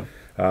power. Yeah.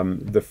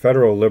 The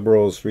federal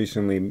Liberals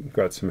recently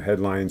got some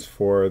headlines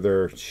for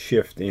their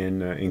shift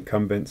in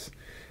incumbents.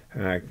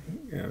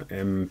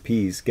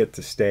 MPs get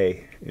to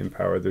stay in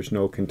power. There's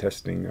no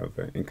contesting of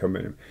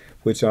incumbent,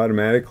 which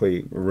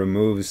automatically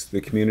removes the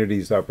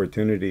community's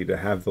opportunity to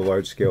have the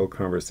large-scale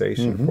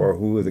conversation for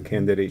who the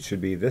candidate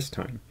should be this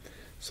time.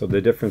 So the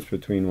difference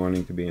between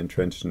wanting to be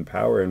entrenched in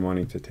power and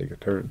wanting to take a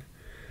turn.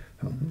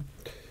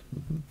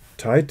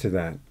 Tied to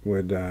that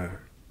would the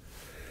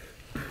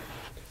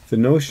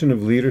notion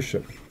of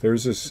leadership.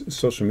 There's this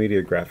social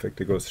media graphic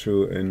that goes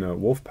through in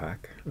Wolfpack.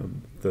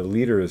 The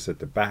leader is at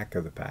the back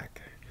of the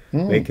pack,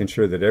 making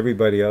sure that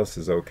everybody else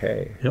is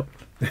okay. Yep.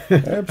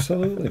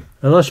 Absolutely.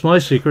 And that's my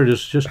secret,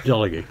 is just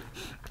delegate.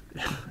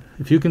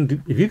 If you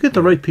get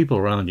the right people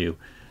around you,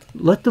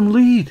 let them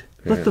lead.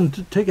 Let them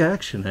take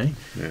action, eh?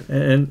 Yeah.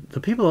 And the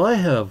people I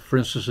have, for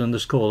instance, in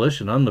this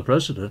coalition, I'm the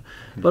president,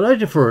 but I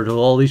defer to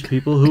all these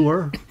people who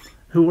are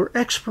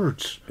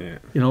experts. Yeah.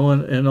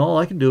 And all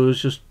I can do is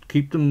just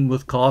keep them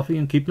with coffee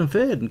and keep them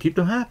fed and keep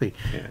them happy.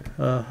 Yeah.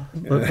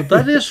 But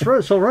that is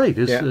so right.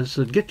 Is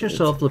to get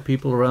yourself the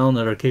people around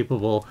that are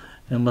capable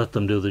and let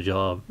them do the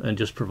job and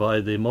just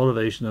provide the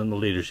motivation and the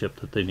leadership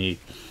that they need.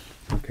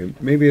 Okay,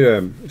 maybe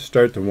to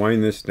start to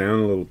wind this down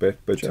a little bit,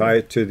 but tie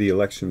it to the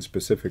election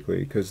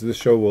specifically, because this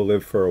show will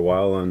live for a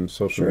while on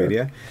social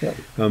media. Yeah.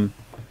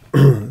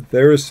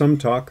 There is some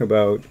talk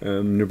about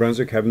New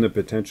Brunswick having the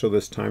potential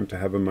this time to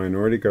have a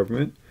minority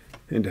government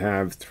and to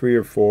have 3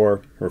 or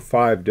 4 or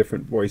 5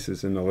 different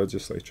voices in the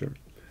legislature.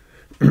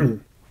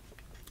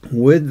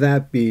 Would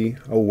that be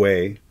a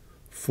way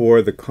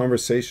for the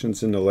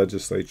conversations in the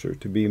legislature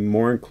to be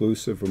more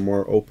inclusive or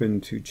more open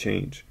to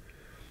change?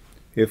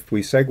 If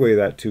we segue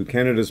that to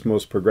Canada's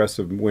most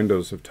progressive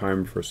windows of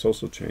time for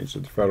social change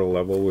at the federal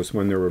level was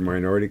when there were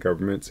minority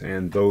governments,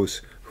 and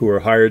those who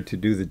were hired to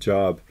do the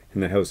job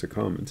in the House of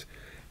Commons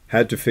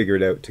had to figure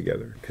it out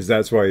together, because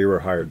that's why you were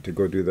hired, to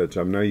go do that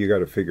job. Now you got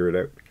to figure it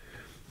out.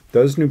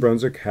 Does New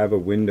Brunswick have a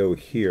window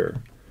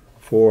here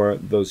for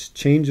those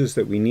changes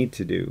that we need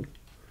to do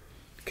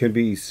can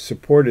be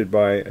supported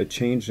by a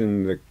change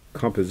in the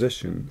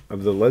composition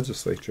of the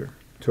legislature,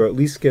 to at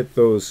least get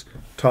those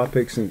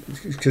topics,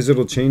 because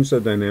it'll change the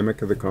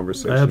dynamic of the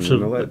conversation in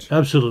the ledge.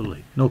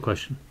 Absolutely, no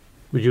question.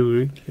 Would you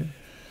agree?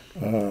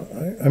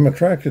 I'm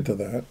attracted to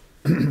that.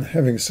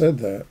 Having said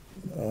that,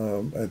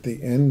 at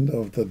the end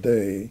of the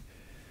day,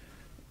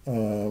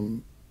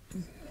 the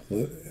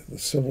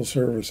civil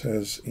service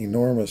has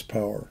enormous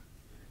power,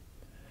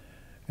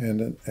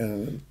 and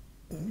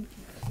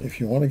if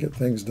you want to get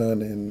things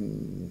done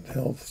in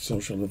health,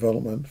 social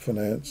development,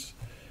 finance,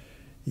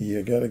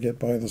 you got to get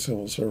by the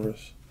civil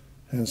service.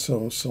 And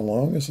so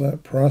long as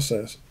that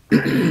process,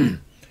 in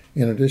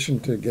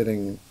addition to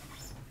getting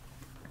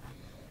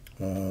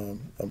a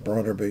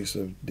broader base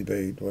of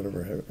debate,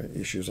 whatever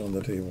issues on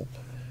the table,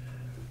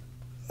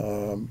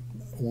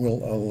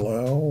 will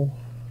allow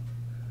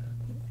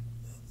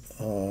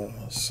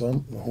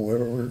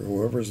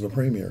whoever's the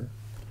premier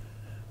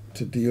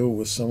to deal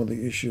with some of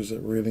the issues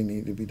that really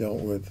need to be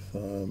dealt with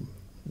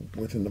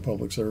within the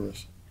public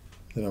service,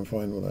 then I'm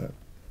fine with that.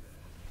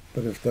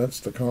 But if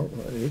that's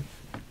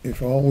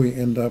if all we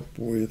end up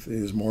with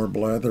is more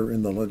blather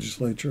in the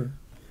legislature,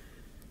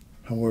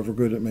 however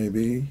good it may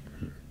be,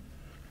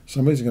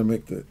 somebody's going to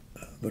make the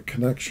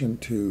connection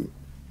to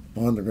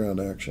on-the-ground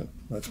action.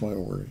 That's my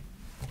worry.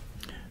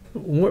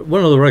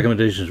 One of the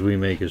recommendations we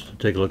make is to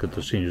take a look at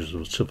the seniors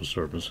of civil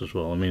service as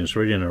well. I mean, it's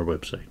right in our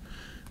website.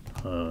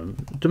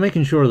 To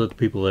making sure that the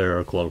people there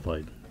are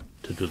qualified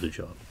to do the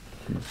job.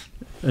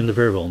 And they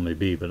very well may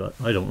be, but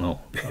I don't know.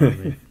 I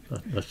mean,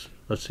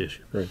 that's the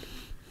issue. Right.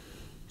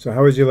 So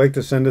how would you like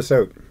to send us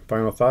out?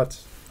 Final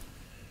thoughts?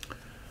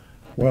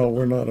 Well,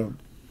 we're not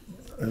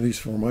at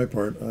least for my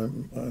part,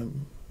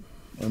 I'm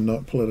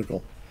not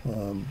political.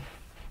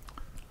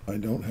 I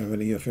don't have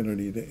any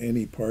affinity to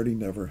any party,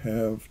 never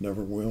have,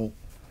 never will.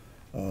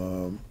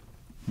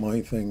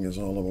 My thing is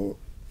all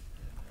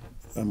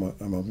about,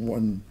 I'm a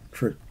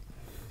one-trick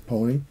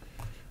pony.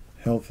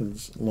 Health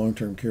and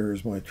long-term care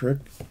is my trick.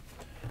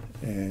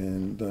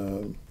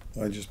 And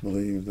I just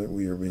believe that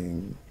we are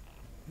being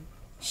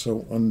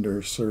so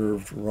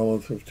underserved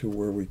relative to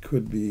where we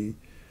could be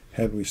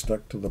had we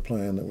stuck to the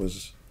plan that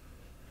was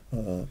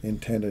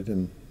intended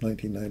in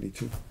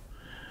 1992.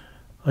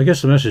 I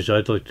guess the message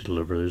I'd like to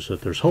deliver is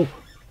that there's hope.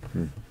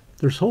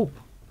 There's hope.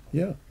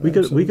 Yeah, we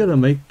got to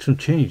make some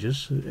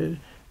changes.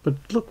 But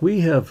look,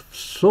 we have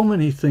so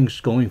many things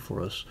going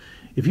for us.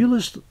 if you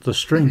list the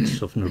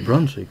strengths of New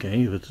Brunswick,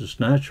 with its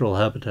natural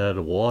habitat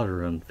of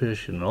water and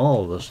fish and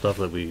all the stuff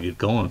that we get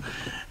going,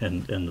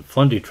 and the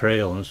Fundy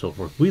Trail and so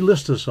forth, we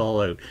list this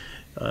all out.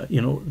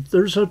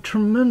 There's a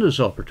tremendous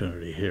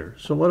opportunity here.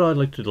 So what I'd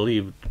like to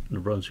leave New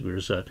Brunswickers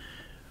is that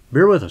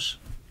bear with us.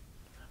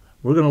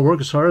 We're going to work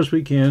as hard as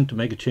we can to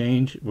make a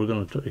change. We're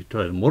going to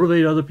try to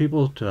motivate other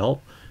people to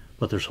help,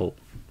 but there's hope.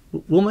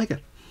 We'll make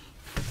it.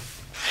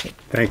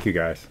 Thank you,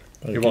 guys.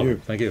 You're welcome.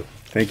 Thank you.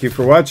 Thank you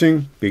for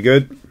watching. Be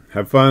good.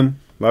 Have fun.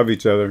 Love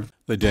each other.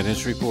 The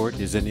Dennis Report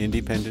is an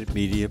independent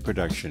media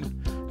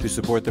production. To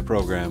support the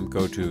program,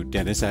 go to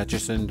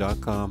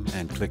DennisAtchison.com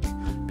and click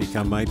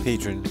Become My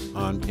Patron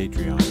on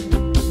Patreon.